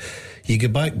 but you go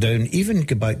back down to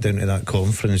that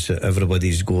conference that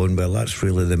everybody's going, well, that's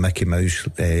really the Mickey Mouse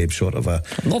sort of a.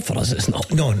 Not for us, it's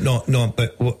not. No.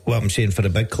 But what I'm saying for a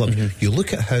big club, you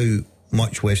look at how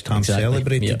much West Ham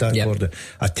celebrated that, Gordon.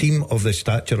 A team of the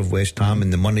stature of West Ham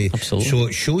and the money. Absolutely. So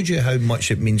it showed you how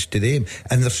much it means to them.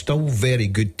 And there's still very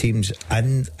good teams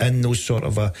in those sort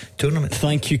of a tournament.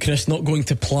 Thank you, Chris. Not going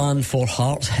to plan for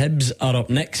Hearts. Hibs are up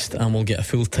next, and we'll get a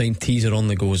full-time teaser on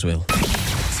the go as well.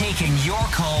 Taking your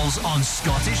calls on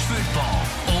Scottish football.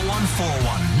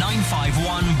 0141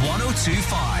 951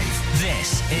 1025.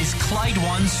 This is Clyde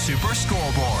One Super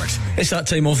Scoreboard. It's that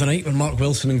time of the night when Mark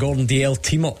Wilson and Gordon Dalziel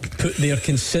team up, put their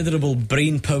considerable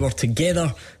brain power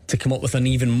together to come up with an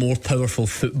even more powerful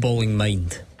footballing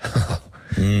mind.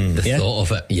 The thought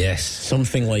of it, yes.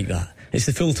 Something like that. It's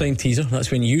the full-time teaser.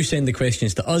 That's when you send the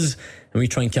questions to us and we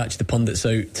try and catch the pundits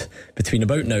out between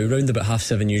about now, round about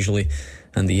 7:30 usually,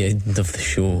 and the end of the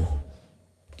show.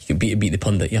 You can beat the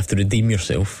pundit. You have to redeem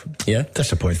yourself. Yeah?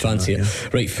 Disappointing. Fancy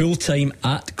it. Right, fulltime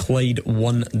at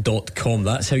Clyde1.com.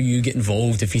 That's how you get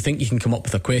involved. If you think you can come up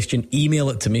with a question, email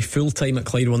it to me, fulltime at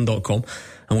Clyde1.com,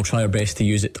 and we'll try our best to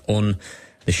use it on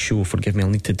the show. Forgive me, I'll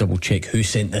need to double check who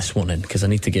sent this one in, because I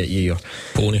need to get you your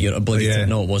pony. Your obligatory.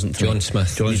 No, it wasn't John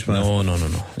Smith. No.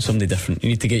 Somebody different. You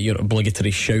need to get your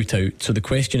obligatory shout out. So the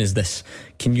question is this: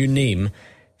 can you name?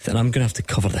 And I'm going to have to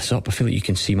cover this up. I feel like you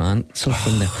can see my answer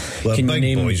from there. Well,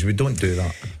 big boys, we don't do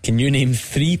that. Can you name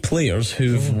 3 players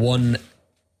who've won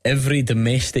every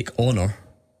domestic honour,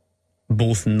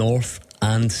 both north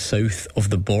and south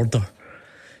of the border?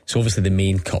 So obviously the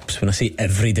main cups. When I say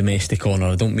every domestic honour,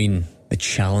 I don't mean the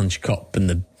Challenge Cup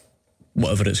and the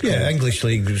whatever it's called. Yeah, English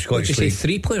League, Scottish League. League.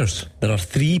 3 players. There are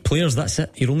 3 players, that's it.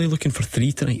 You're only looking for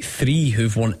 3 tonight. 3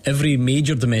 who've won every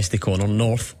major domestic honour,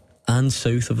 north and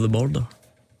south of the border.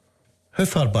 How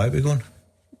far back are we going?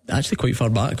 Actually quite far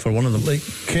back for one of them. Like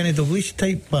Kenny Dalziel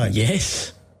type back?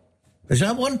 Yes. Is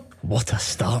that one? What a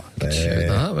start.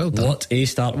 Well done. What a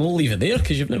start. We'll leave it there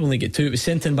because you've never only get 2. It was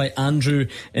sent in by Andrew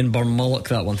in Barmulloch,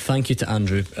 that one. Thank you to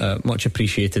Andrew. Much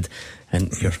appreciated. And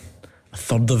you're a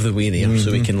third of the way there,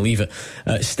 so we can leave it.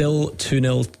 Still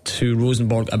 2-0 to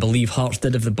Rosenborg. I believe Hearts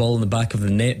did have the ball in the back of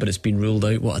the net, but it's been ruled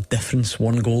out. What a difference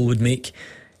one goal would make.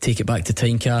 Take it back to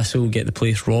Tynecastle, get the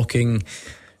place rocking.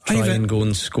 Try and go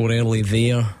and score early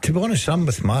there. To be honest, I'm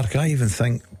with Mark. I even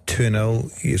think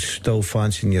 2-0, you're still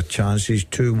fancying your chances.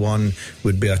 2-1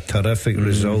 would be a terrific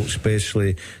result,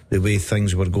 especially the way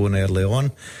things were going early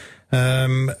on.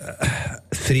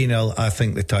 3-0, I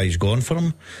think the tie's gone for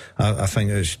him. I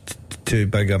think it's too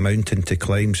big a mountain to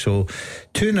climb. So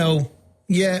 2-0,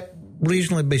 yeah,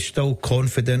 reasonably still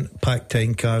confident. Packed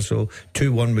Tynecastle.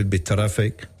 2-1 would be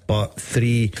terrific, but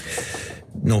 3...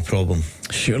 no problem.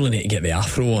 Surely need to get the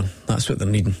afro on. That's what they're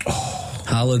needing.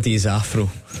 Halliday's afro.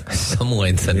 Some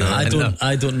length in that.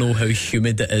 I don't know how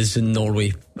humid it is in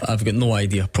Norway. I've got no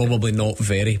idea. Probably not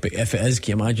very. But if it is,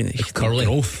 can you imagine it? Curly.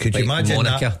 Could you imagine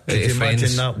Monica, that? Could you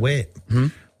imagine that wet?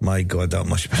 My God, that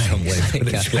must be some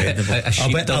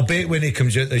wet. I bet when he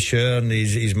comes out the shower and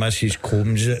his missus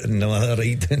combs it and all that,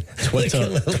 right?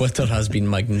 Twitter has been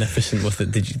magnificent with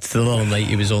it. The other night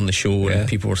he was on the show and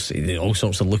people were saying all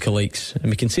sorts of lookalikes, and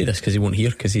we can say this because he won't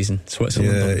hear because he's in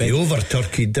Switzerland. Yeah, he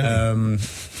over-turkeyed, didn't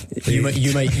he?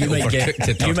 You might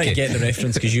get the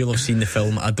reference because you'll have seen the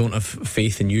film. I don't have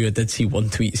faith in you. I did see one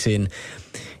tweet saying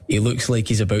he looks like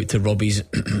he's about to rub his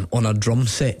on a drum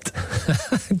set.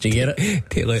 Do you get it?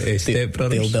 Take like a Step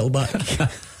Brothers. Dale Dillback.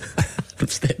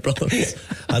 Step Brothers.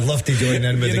 I'd love to join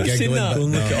in with the giggling. Go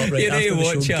and look it up right after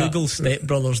the show. Google Step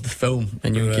Brothers the film,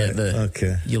 and you'll get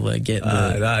the. You'll get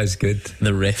the. That is good.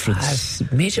 The reference. That's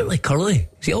majorly curly.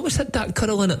 Has he always had that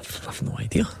curl in it? I've no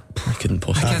idea. I couldn't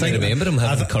possibly. I can't remember him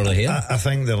having curly hair. I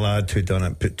think the lad who done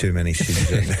it put too many seeds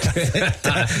in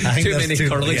it. Too many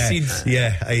curly seeds.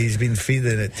 Yeah, he's been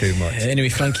feeding it too much. Anyway,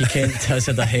 Frankie Kent has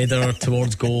had a header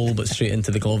towards goal, but straight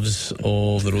into the gloves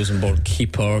of the Rosenborg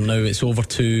keeper. Now it's over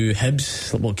to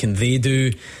Hibs. What can they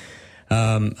do?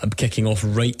 I'm kicking off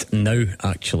right now,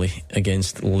 actually,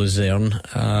 against Luzerne.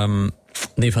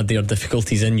 They've had their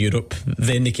difficulties in Europe.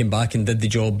 Then they came back and did the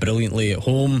job brilliantly at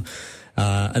home.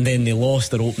 And then they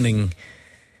lost their opening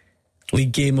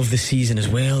league game of the season as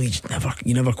well.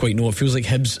 You never quite know. It feels like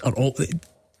Hibs are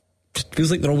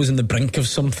feels like they're always in the brink of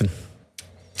something.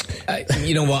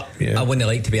 You know what? Yeah. I wouldn't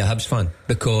like to be a Hibs fan,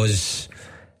 because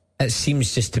it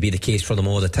seems just to be the case for them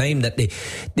all the time that they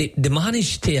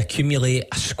manage to accumulate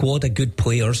a squad of good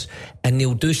players, and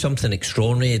they'll do something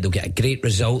extraordinary. They'll get a great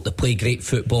result, they'll play great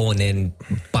football, and then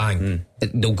bang,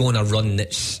 they'll go on a run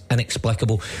that's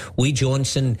inexplicable. Lee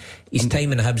Johnson, his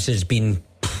time in Hibs has been...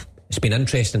 It's been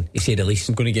interesting, to say the least.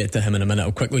 I'm going to get to him in a minute.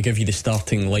 I'll quickly give you the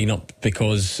starting lineup,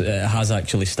 because it has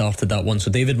actually started, that one.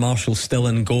 So David Marshall still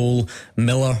in goal,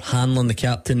 Miller, Hanlon the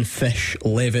captain, Fish,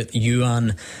 Levitt,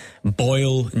 Yuan,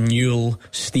 Boyle, Newell,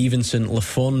 Stevenson,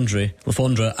 Lafondre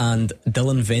and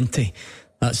Dylan Vente.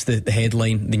 That's the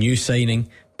headline. The new signing,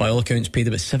 by all accounts, paid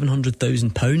about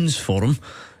 £700,000 for him.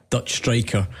 Dutch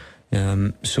striker.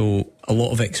 So a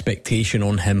lot of expectation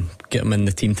on him. Get him in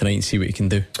the team tonight and see what he can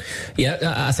do. Yeah,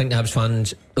 I think the Hibs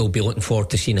fans will be looking forward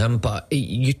to seeing him. But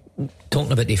you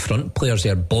talking about the front players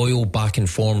there, Boyle back in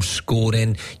form,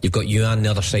 scoring. You've got Yuan on the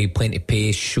other side, plenty of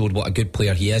pace, showed what a good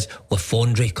player he is.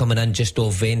 Lafondre coming in just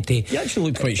off Vente. He actually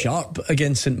looked quite sharp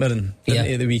against St Mirren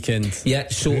at the weekend. Yeah,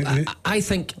 so I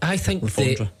think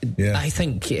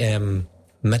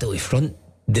middle of front,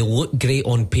 they look great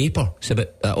on paper. It's about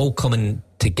all coming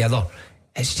together.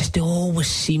 It's just they always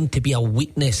seem to be a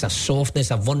weakness, a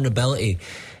softness, a vulnerability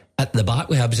at the back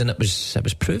with Hibs, and it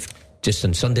was proved just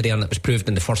on Sunday there, and it was proved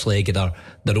in the first leg of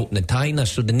their opening tie.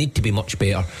 So they need to be much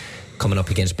better coming up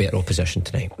against better opposition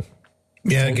tonight.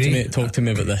 Yeah, talk to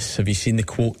me about this. Have you seen the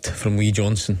quote from Lee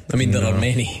Johnson? I mean, there are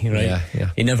many, right?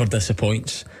 Yeah. He never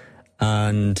disappoints,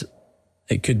 and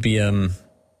it could be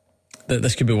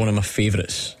this could be one of my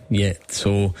favourites yet.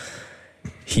 So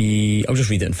I'll just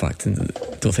read it, in fact, and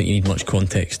don't think you need much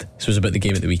context. This was about the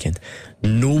game at the weekend.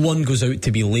 No one goes out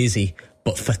to be lazy,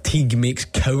 but fatigue makes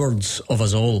cowards of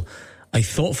us all. I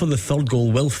thought for the third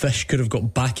goal, Will Fish could have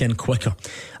got back in quicker.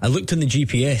 I looked in the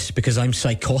GPS because I'm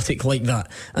psychotic like that,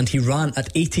 and he ran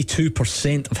at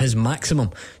 82% of his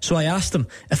maximum. So I asked him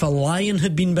if a lion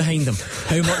had been behind him,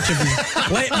 how much of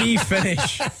his... Let me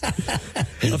finish.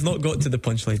 I've not got to the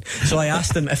punchline. So I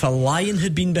asked him if a lion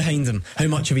had been behind him, how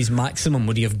much of his maximum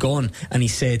would he have gone? And he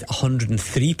said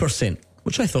 103%,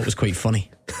 which I thought was quite funny.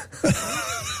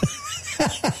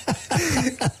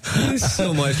 There's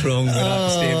so much wrong with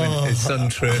that statement. It's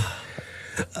untrue.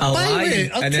 A lie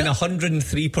and then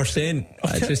 103%.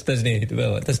 It just doesn't.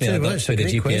 Well, it doesn't add up to the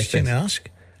GPS question to ask.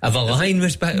 If a lion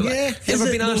was behind, you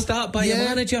ever been asked that by a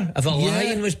manager? If a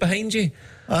lion was behind you,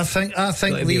 I think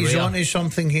Lee's onto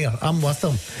something here. I'm with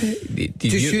him. Do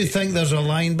you think there's a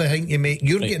line behind you, mate?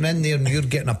 You're getting in there and you're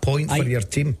getting a point for your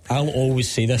team. I'll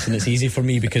always say this, and it's easy for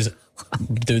me because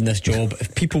I'm doing this job.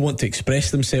 If people want to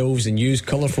express themselves and use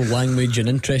colourful language and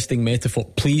interesting metaphor,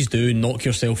 please do knock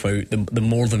yourself out. The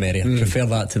more the merrier. Prefer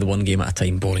that to the one game at a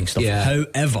time boring stuff.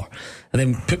 However, and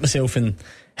then put myself in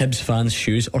Hibs fans'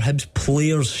 shoes or Hibs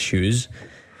players' shoes.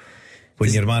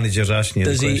 When your manager's asking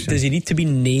you the question, does he need to be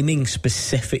naming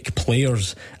specific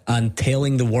players and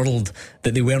telling the world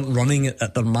that they weren't running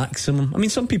at their maximum? I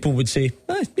mean, some people would say,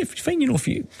 if fine,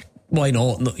 why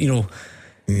not?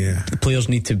 The players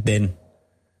need to then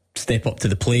step up to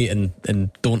the plate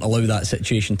and don't allow that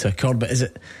situation to occur. But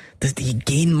does he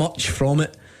gain much from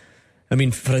it? I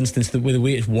mean, for instance, the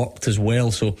way it's worked as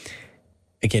well. So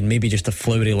again, maybe just a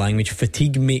flowery language.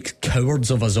 Fatigue makes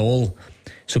cowards of us all.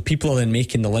 So people are then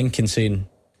making the link and saying,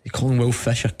 you're calling Will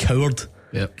Fish a coward?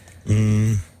 Yep.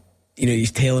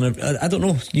 He's telling her, I don't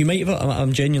know, you might have.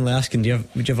 I'm genuinely asking,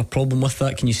 would you have a problem with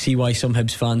that? Can you see why some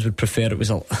Hibs fans would prefer it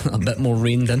was a bit more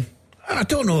reined in? I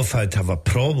don't know if I'd have a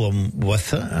problem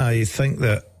with it. I think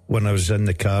that when I was in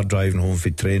the car driving home for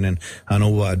training, I know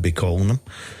what I'd be calling them.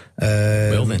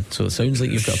 Well then, so it sounds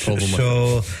like you've got a problem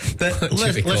with it. But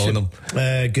listen,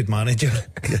 good manager,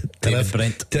 David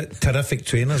Brent, terrific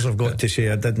trainers. I've got to say,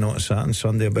 I did notice that on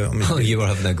Sunday about him. You were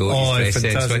having a go at his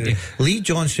dress sense, weren't you? Lee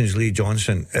Johnson's Lee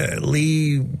Johnson.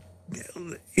 Lee,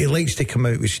 he likes to come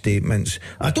out with statements.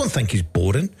 I don't think he's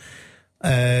boring,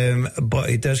 but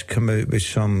he does come out with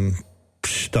some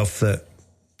stuff that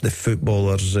the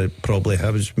footballers that probably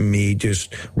have may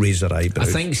just raise their eyebrows.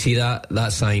 I think, see,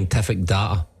 that scientific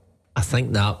data, I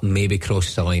think that maybe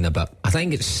crosses the line a bit. I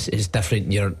think it's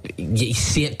different. You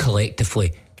see it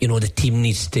collectively. You know, the team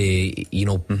needs to, you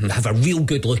know, have a real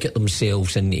good look at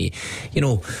themselves, and you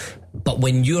know, but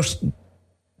when you're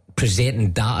presenting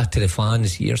data to the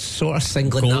fans, you're sort of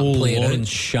singling that player out. Lawrence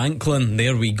Shanklin,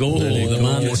 there we go. The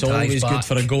man that's always good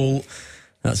for a goal.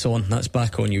 That's on. That's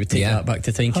back on. You would take that back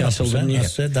to Tynecastle, wouldn't you? I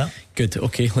said that. Good.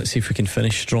 Okay, let's see if we can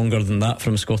finish stronger than that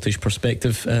from a Scottish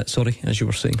perspective. Sorry, as you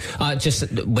were saying.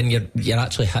 Just when you're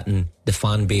actually hitting the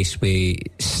fan base with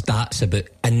stats about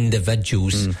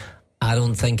individuals, I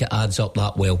don't think it adds up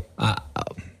that well.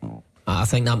 I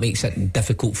think that makes it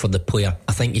difficult for the player.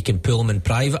 I think you can pull them in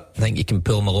private. I think you can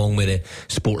pull them along with the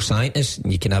sports scientists,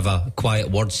 and you can have a quiet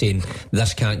word saying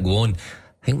this can't go on.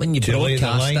 I think when you broadcast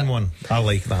the line one, I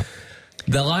like that.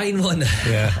 The line one.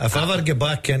 Yeah, if I ever get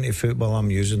back into football,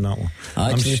 I'm using that one.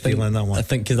 I'm stealing that one. I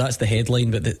think because that's the headline,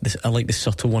 but I like the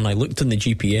subtle one. I looked on the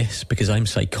GPS because I'm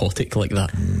psychotic like that.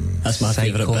 That's my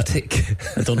favourite bit.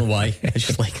 I don't know why. I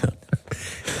just like that.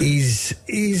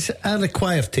 He's an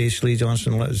acquired taste, Lee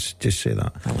Johnson. Let's just say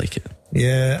that. I like it.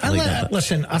 Yeah,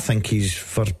 listen, I think he's,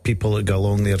 for people that go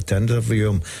along there to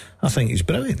interview him, I think he's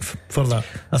brilliant for that.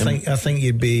 I think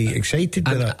you'd be excited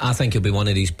by that. I think he'll be one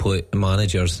of these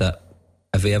managers that,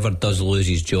 if he ever does lose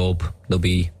his job, there'll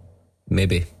be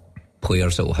maybe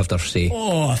players that will have their say.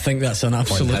 Oh, I think that's an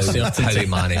absolute certainty. How he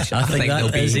manage. I think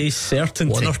that is a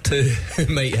certainty. One or two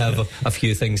who might have a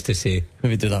few things to say.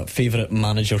 Maybe do that favourite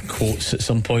manager quotes at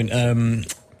some point.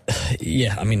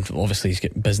 Yeah, I mean, obviously he's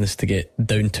got business to get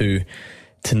down to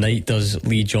tonight, does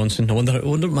Lee Johnson. I wonder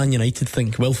what Man United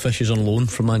think. Will Fish is on loan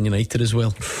from Man United as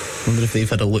well. I wonder if they've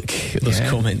had a look at those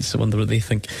comments. I wonder what they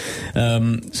think.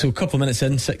 So a couple of minutes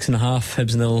in, 6.5,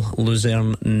 Hibs 0,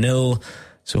 Luzerne 0.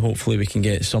 So hopefully we can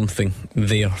get something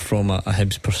there from a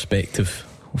Hibs perspective.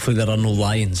 Hopefully there are no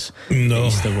lions at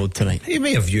Easter Road tonight. He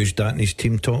may have used that in his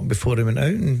team talk before he went out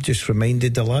and just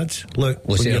reminded the lads, look,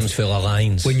 Lucerne's full of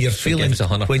lions. When you're feeling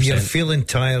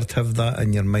tired, have that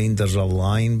in your mind. There's a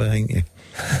lion behind you.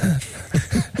 I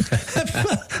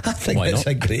think that's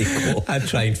a great quote. I'd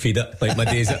try and feed it like my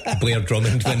days at Blair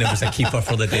Drummond when there was a keeper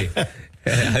for the day.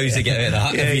 How's he get out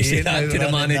of that? If you say that to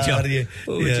the manager,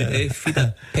 what would you do? Feed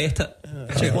it, pet it.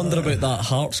 I just wonder about that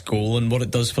Hearts goal and what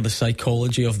it does for the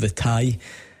psychology of the tie.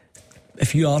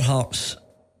 If you are Hearts,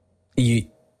 you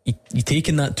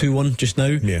taking that 2-1 just now?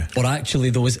 Yeah. Or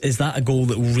actually, though, is that a goal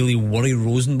that will really worry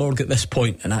Rosenborg at this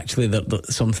point? And actually,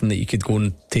 that's something that you could go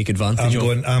and take advantage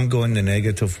of? I'm going the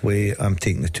negative way. I'm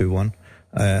taking the 2-1.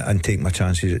 And take my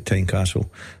chances at Tynecastle,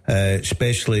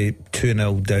 especially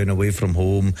 2-0 down away from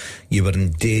home. You were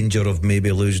in danger of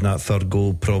maybe losing that third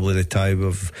goal, probably the tie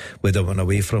would have went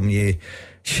away from you.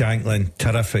 Shanklin,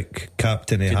 terrific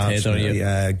captain of Hearts.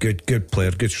 Good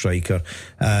player, good striker.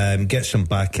 Gets him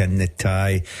back in the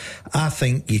tie. I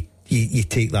think you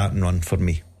take that and run for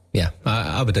me. Yeah,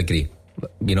 I would agree.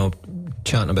 You know,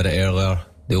 chatting about it earlier,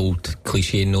 the old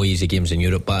cliche, no easy games in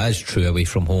Europe, but it is true away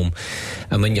from home.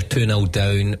 And when you're 2-0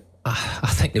 down, I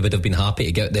think they would have been happy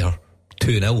to get there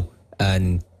 2-0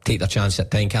 and take their chance at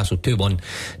Tynecastle. 2-1,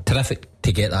 terrific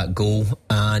to get that goal,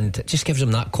 and it just gives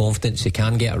them that confidence they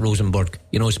can get at Rosenborg,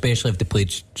 you know, especially if they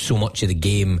played so much of the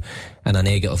game in a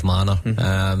negative manner.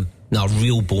 Now, a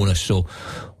real bonus. So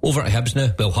over to Hibs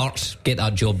now. Well, Hearts get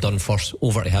that job done first.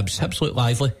 Over to Hibs. Hibs look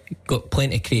lively, got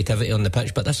plenty of creativity on the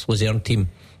pitch, but this Luzerne team,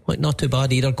 like, not too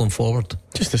bad either going forward.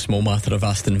 Just a small matter of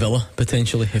Aston Villa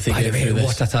potentially if they get through this.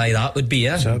 What a tie that would be,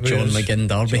 yeah. John McGinn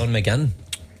derby. John McGinn,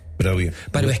 brilliant.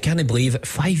 By the way, I can't believe it,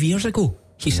 5 years ago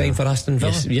he signed for Aston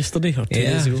Villa. Yesterday or 2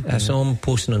 days ago. I saw him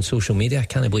posting on social media. I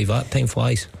can't believe that. Time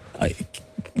flies.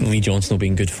 Lee Johnson will be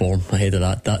in good form ahead of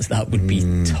that. That would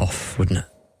be tough, wouldn't it?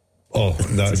 Oh,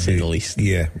 that would be the least.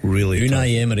 Yeah, really.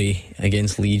 Unai Emery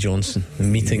against Lee Johnson, a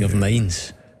meeting of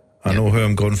minds. I know who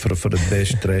I'm going for the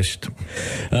best dressed.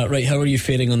 Right, how are you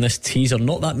faring on this teaser?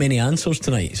 Not that many answers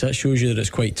tonight, so that shows you that it's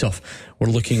quite tough. We're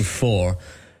looking for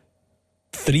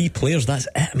 3 players. That's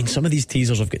it. I mean, some of these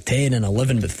teasers have got 10 and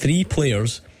 11, but 3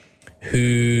 players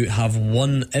who have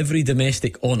won every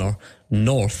domestic honour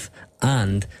north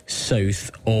and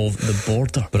south of the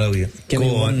border. Brilliant. Give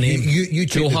me one name. You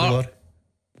Joe Hart.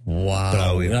 Wow,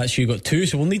 brilliant. That's, you got 2,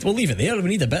 so we'll leave it there. We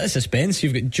need a bit of suspense.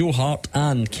 You've got Joe Hart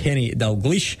and Kenny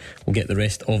Dalglish. We'll get the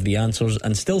rest of the answers,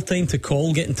 and still time to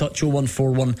call. Get in touch.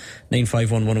 0141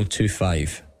 951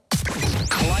 1025.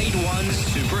 Clyde One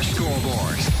Super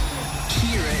Scoreboard.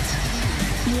 Hear it,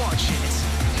 watch it,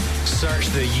 Search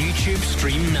the YouTube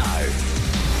stream now.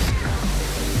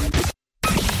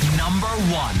 Number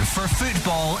 1 for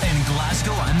football in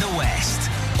Glasgow and the West.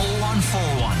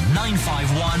 0141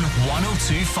 951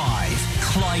 1025.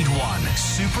 Clyde 1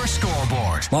 Super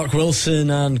Scoreboard. Mark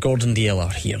Wilson and Gordon Dalziel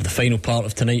are here. The final part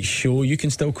of tonight's show. You can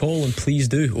still call, and please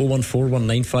do. 0141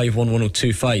 951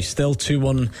 1025. Still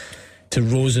 2-1 to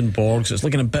Rosenborg. So it's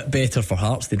looking a bit better for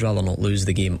Hearts. They'd rather not lose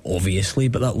the game, obviously,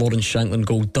 but that Lawrence Shankland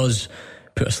goal does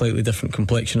put a slightly different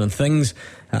complexion on things.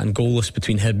 And goalless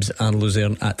between Hibs and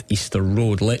Luzerne at Easter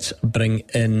Road. Let's bring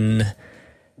in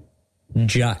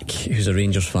Jack, who's a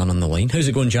Rangers fan, on the line. How's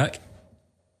it going, Jack?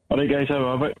 Alright guys, how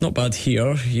are we? Not bad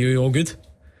here. You all good?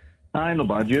 Aye, not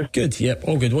bad, you? Good, yep,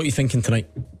 all good. What are you thinking tonight?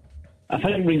 I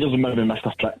think Rangers have maybe missed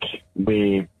a trick.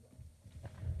 You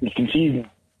can see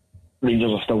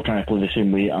Rangers are still trying to play the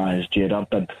same way as Gerrard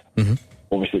did. Mm-hmm.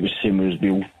 Obviously it was the same way as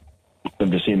Bill.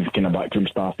 With the same kind of backroom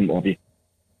staff and Bobby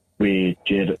with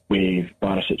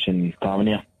Barisic and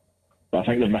Tavernier. But I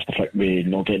think they've missed a trick with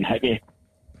not getting Hickey,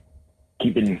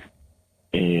 keeping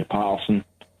Patterson,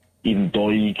 even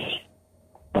Doig,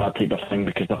 that type of thing,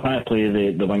 because they're trying to play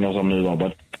the wingers on the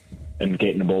rubber and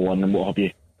getting the ball in and what have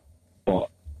you. But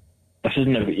this is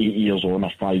now 8 years on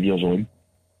or 5 years on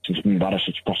since when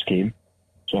Barisic first came.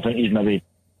 So I think he's maybe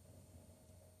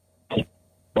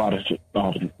Barisic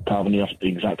or Tavernier the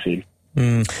exact same.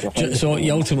 So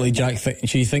ultimately, Jack,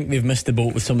 do you think they've missed the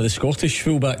boat with some of the Scottish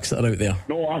fullbacks that are out there?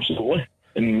 No, absolutely.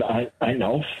 And I think they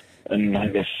have. And I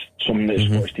think if some of the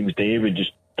Scottish teams do, we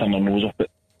just turn our nose up at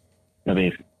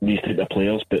maybe these type of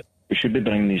players, but we should be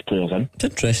bringing these players in. It's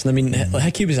interesting. I mean,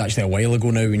 Hickey was actually a while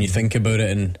ago now when you think about it,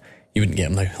 and you wouldn't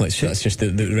get him now. That's just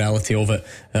the reality of it.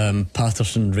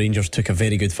 Patterson, Rangers took a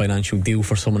very good financial deal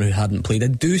for someone who hadn't played. I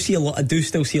do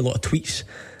still see a lot of tweets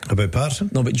about Patterson.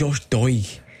 No, but Josh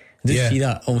Doig. I do see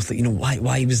that almost like,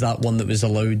 why was that one that was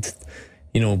allowed?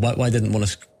 Why didn't one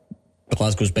of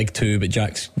Glasgow's big two, but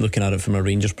Jack's looking at it from a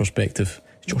Rangers perspective.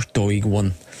 Josh Doig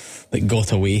one that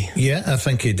got away. Yeah, I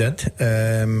think he did.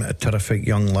 A terrific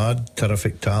young lad,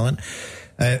 terrific talent.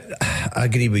 I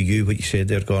agree with you what you said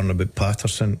there, Gordon, about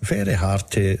Patterson. Very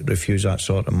hard to refuse that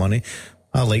sort of money.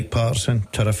 I like Patterson,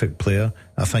 terrific player.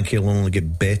 I think he'll only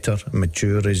get better and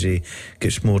mature as he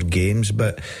gets more games,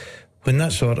 but when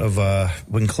that sort of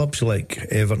when clubs like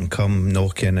Everton come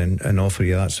knocking and offer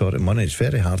you that sort of money, it's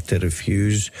very hard to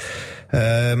refuse.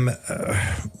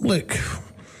 Look,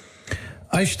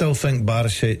 I still think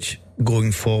Barisic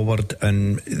going forward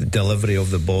and delivery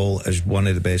of the ball is one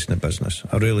of the best in the business.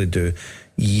 I really do.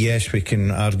 Yes, we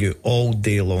can argue all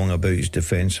day long about his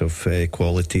defensive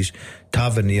qualities.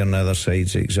 Tavernier on the other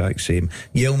side's the exact same.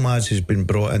 Yilmaz has been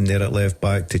brought in there at left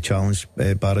back to challenge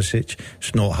Barisic.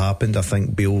 It's not happened. I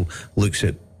think Bill looks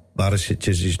at Barisic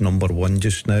as his number one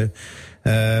just now.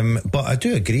 But I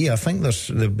do agree. I think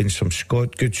there've been some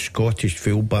good Scottish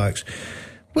fullbacks.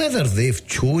 Whether they've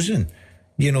chosen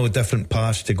different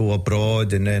paths to go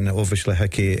abroad, and then obviously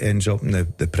Hickey ends up in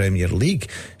the Premier League.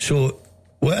 So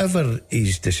whatever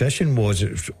his decision was,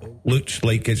 it looks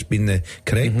like it's been the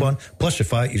correct one. Plus the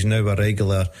fact he's now a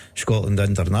regular Scotland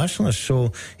internationalist,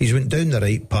 so he's went down the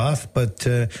right path. But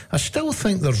I still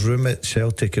think there's room at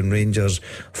Celtic and Rangers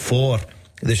for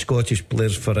the Scottish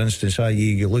players. For instance,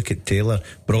 you look at Taylor,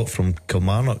 brought from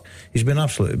Kilmarnock. He's been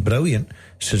absolutely brilliant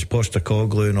since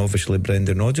Postecoglou and obviously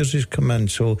Brendan Rodgers has come in.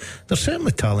 So there's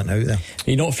certainly talent out there. Are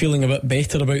you not feeling a bit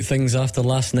better about things after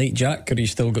last night, Jack, or are you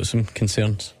still got some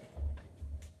concerns?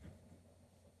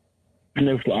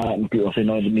 People are saying,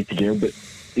 they need to go, but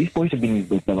these boys have been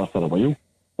with us for a while.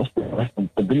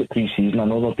 They've been at pre-season. I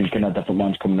know there've been kind of different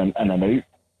ones coming in and out,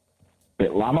 but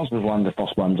Lammers was one of the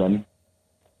first ones in.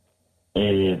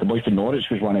 The boy from Norwich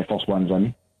was one of the first ones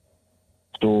in.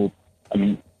 So, I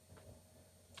mean,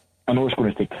 I know it's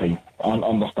going to take time. I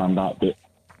understand that, but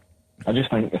I just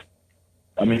think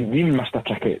we even missed a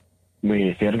trick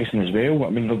with Ferguson as well. I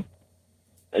mean,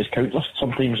 it's countless.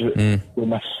 Sometimes we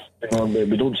miss.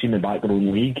 We don't seem to back their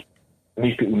own league.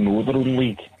 These people know their own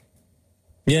league.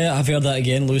 Yeah, I've heard that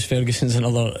again. Lewis Ferguson's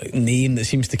another name that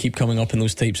seems to keep coming up in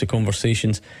those types of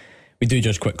conversations. We do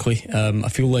judge quickly. I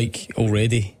feel like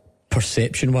already,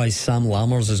 perception-wise, Sam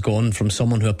Lammers has gone from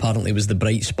someone who apparently was the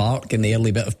bright spark in the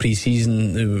early bit of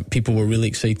pre-season, who people were really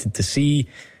excited to see,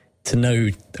 to now,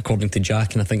 according to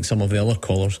Jack and I think some of the other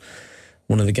callers,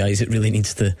 one of the guys that really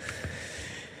needs to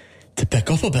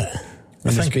pick up a bit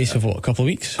in the space of a couple of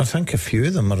weeks. I think a few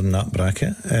of them are in that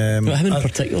bracket. But him in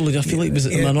particular, I feel like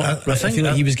I feel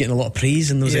like he was getting a lot of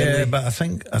praise in those early. Yeah, but I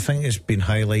think it's been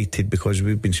highlighted because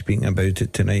we've been speaking about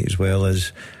it tonight as well,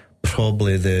 as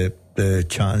probably the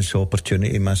chance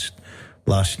opportunity missed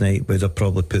last night would have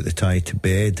probably put the tie to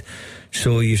bed.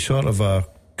 So you sort of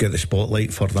get the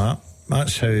spotlight for that.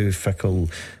 That's how fickle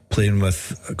playing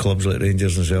with clubs like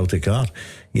Rangers and Celtic are.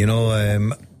 You know,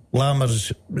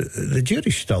 Lammers, the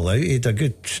jury's still out. He had a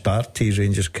good start to his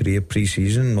Rangers career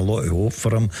pre-season, a lot of hope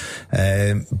for him,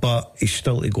 but he's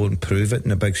still to go and prove it in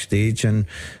the big stage. And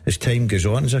as time goes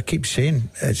on, as I keep saying,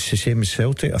 it's the same as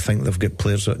Celtic. I think they've got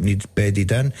players that need bedded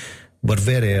in. We're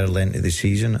very early into the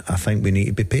season. I think we need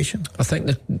to be patient. I think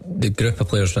the group of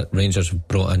players that Rangers have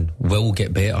brought in will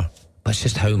get better, but it's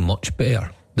just how much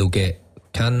better they'll get.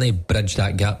 Can they bridge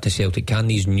that gap to Celtic? Can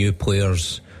these new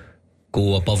players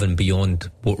go above and beyond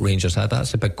what Rangers had?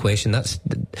 That's a big question. That's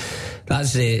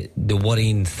the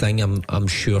worrying thing, I'm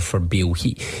sure, for Beale.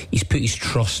 He's put his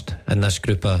trust in this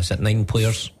group of, is it 9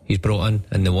 players he's brought in,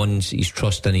 and the ones he's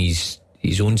trusting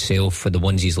his own self for the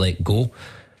ones he's let go,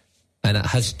 and it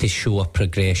has to show a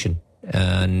progression,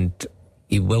 and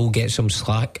he will get some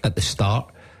slack at the start.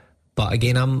 But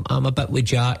again, I'm a bit with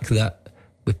Jack that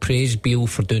we praise Beale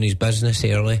for doing his business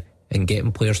early and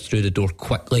getting players through the door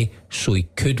quickly so he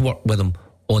could work with them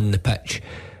on the pitch.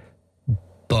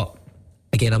 But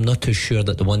again, I'm not too sure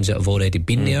that the ones that have already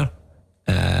been there.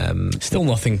 Still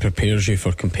nothing prepares you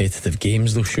for competitive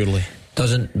games though, surely.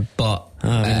 Doesn't, but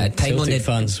time on the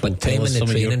fans will tell us some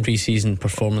of your pre-season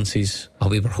performances. Oh,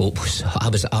 we were hopeless. I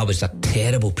was a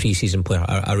terrible pre-season player.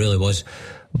 I really was.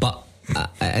 But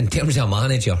in terms of a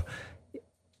manager,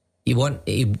 you want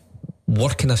to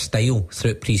work in a style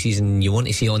throughout pre-season. You want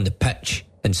to see on the pitch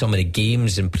in some of the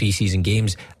games and pre-season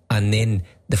games, and then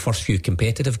the first few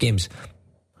competitive games.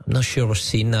 I'm not sure we're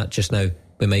seeing that just now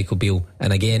with Michael Beale.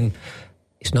 And again,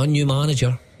 he's not a new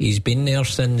manager. He's been there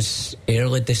since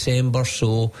early December,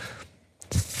 so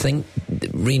I think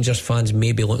Rangers fans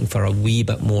may be looking for a wee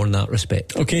bit more in that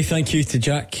respect. Okay, thank you to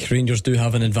Jack. Rangers do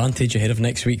have an advantage ahead of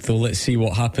next week, though. Let's see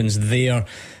what happens there.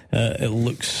 It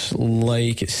looks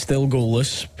like it's still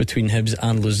goalless between Hibs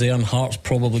and Luzerne. Hearts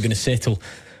probably going to settle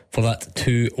for that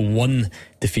 2-1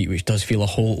 defeat, which does feel a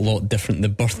whole lot different. The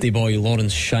birthday boy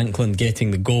Lawrence Shankland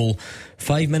getting the goal.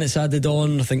 5 minutes added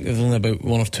on. I think there's only about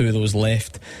 1 or 2 of those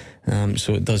left.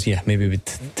 So it does, maybe we'd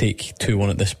take 2-1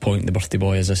 at this point. The birthday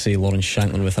boy, as I say, Lawrence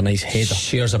Shankland with a nice header.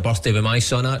 Shares a birthday with my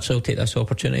son, actually. I'll take this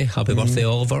opportunity. Happy birthday,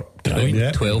 Oliver.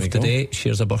 12 today.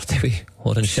 Shares a birthday with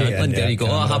Lawrence Shankland. There you go.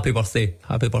 Happy birthday.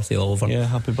 Happy birthday, Oliver. Yeah,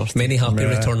 happy birthday. Many happy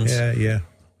returns. Yeah.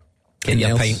 Get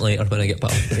you a pint later when I get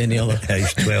back. Any other?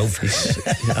 He's 12.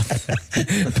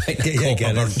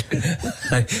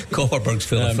 Copperberg's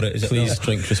full of fruit. Please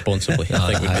drink responsibly.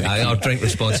 I'll drink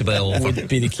responsibly. Would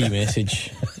be the key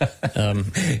message.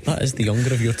 That is the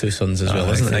younger of your 2 sons as well,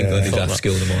 isn't it? Thank God he's off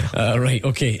school tomorrow. Right,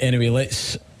 okay. Anyway,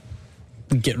 let's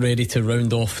get ready to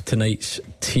round off tonight's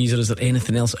teaser. Is there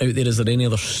anything else out there? Is there any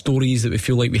other stories that we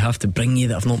feel like we have to bring you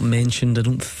that I've not mentioned? I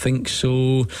don't think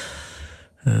so.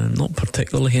 Not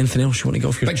particularly. Anything else you want to go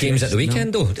off your big games at the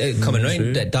weekend though coming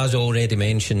round. Daz already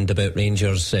mentioned about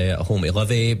Rangers at home to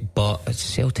Livy, but it's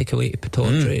Celtic away to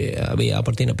Pittodrie, away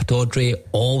Aberdeen at Pittodrie.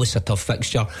 Always a tough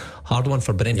fixture, hard one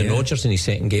for Brendan Rodgers in his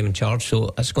second game in charge,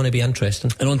 so it's going to be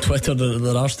interesting. And on Twitter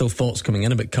there are still thoughts coming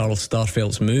in about Carl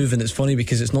Starfelt's move, and it's funny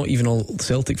because it's not even all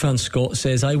Celtic fans. Scott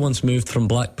says, I once moved from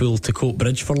Blackpool to Coat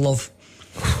Bridge for love,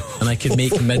 and I could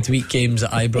make midweek games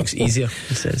at Ibrox easier,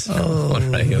 he says.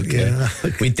 Right, okay. Yeah.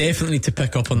 We definitely need to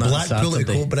pick up on that Blackpool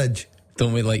Saturday. at Coat Bridge.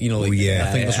 Don't we? I think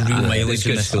there's real mileage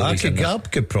in this. Gab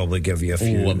could probably give you a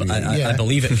few. I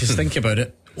believe it, because think about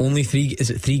it. Only 3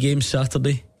 games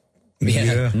Saturday?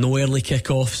 Yeah. No early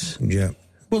kickoffs. Yeah.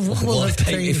 A lot of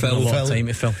time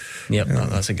to fill. Yep,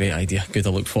 that's a great idea. Good,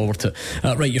 I look forward to it.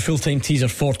 Right, your full-time teaser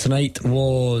for tonight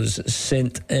was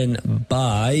sent in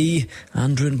by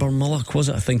Andrew in Burmulloch, was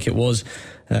it? I think it was.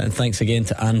 And thanks again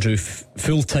to Andrew.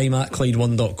 Fulltime at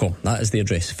Clyde1.com. That is the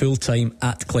address. Fulltime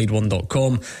at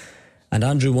Clyde1.com. And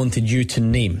Andrew wanted you to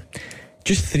name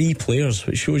just 3 players,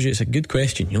 which shows you it's a good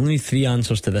question. You only need 3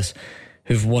 answers to this,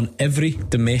 who've won every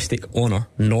domestic honour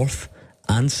north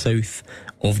and south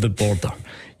of the border.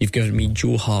 You've given me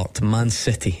Joe Hart, Man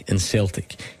City and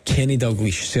Celtic, Kenny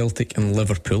Dalglish, Celtic and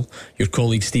Liverpool. Your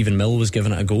colleague Stephen Mill was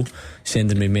giving it a go,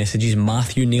 sending me messages.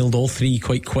 Matthew nailed all 3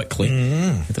 quite quickly.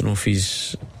 I don't know if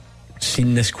he's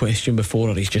seen this question before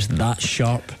or he's just that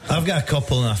sharp. I've got a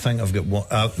couple, and I think I've got one.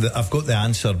 I've got the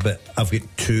answer, but I've got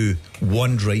 2,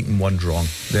 one right and one wrong.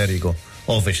 There you go.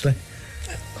 Obviously,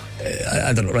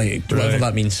 I don't know. Right, whatever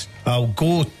that means. I'll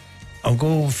go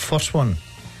first one.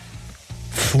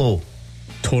 Flo.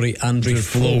 Tory Andrew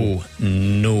Flo.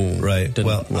 No. Right.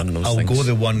 Well, I'll go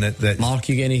the one that. Mark,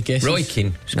 you get any guesses? Roy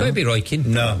Keane. It's got to be Roy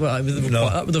Keane. No. Well,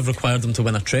 that would have required them to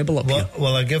win a treble up here.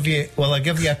 Well, I'll give you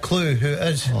a clue who it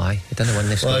is. Oh, aye. He didn't win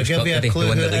this. Well, I'll give you a clue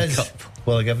who it is. Cup.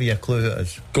 Well, I'll give you a clue who it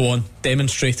is. Go on,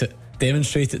 demonstrate it.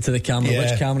 Demonstrate it to the camera. Yeah.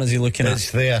 Which camera is he looking at?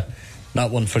 It's there. That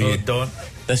one for you. Don't.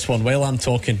 This one, while I'm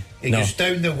talking. It goes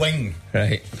down the wing.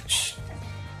 Right.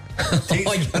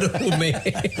 Oh, you're old mate.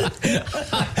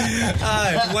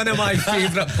 One of my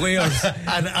favourite players.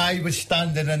 And I was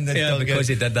standing in the dugout. Because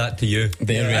he did that to you.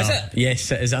 There we are. Is it?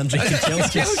 Yes, it is Andrew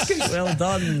Kanchelskis. Well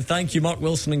done. Thank you, Mark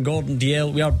Wilson and Gordon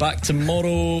Dalziel. We are back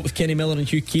tomorrow with Kenny Miller and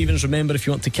Hugh Keevins. Remember, if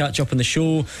you want to catch up on the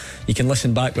show, you can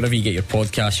listen back wherever you get your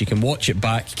podcast. You can watch it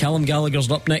back. Callum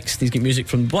Gallagher's up next. He's got music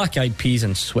from Black Eyed Peas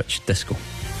and Switch Disco.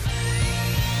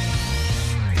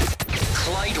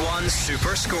 Clyde One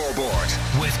Super Scoreboard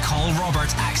with Call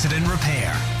Robert Accident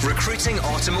Repair. Recruiting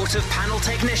automotive panel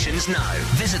technicians now.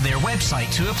 Visit their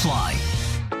website to apply.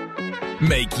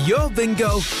 Make your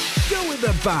bingo go with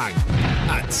a bang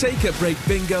at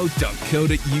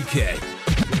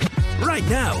takeabreakbingo.co.uk. Right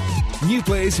now, new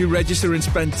players who register and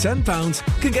spend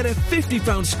 £10 can get a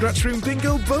 £50 scratch room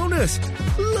bingo bonus.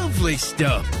 Lovely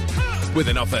stuff. With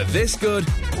an offer this good,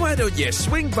 why don't you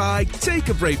swing by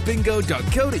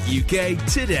takeabreakbingo.co.uk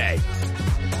today?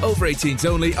 Over 18s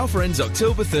only. Offer ends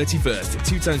October 31st.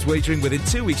 2 times wagering within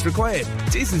 2 weeks required.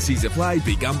 T's and C's apply.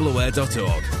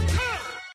 BeGambleAware.org.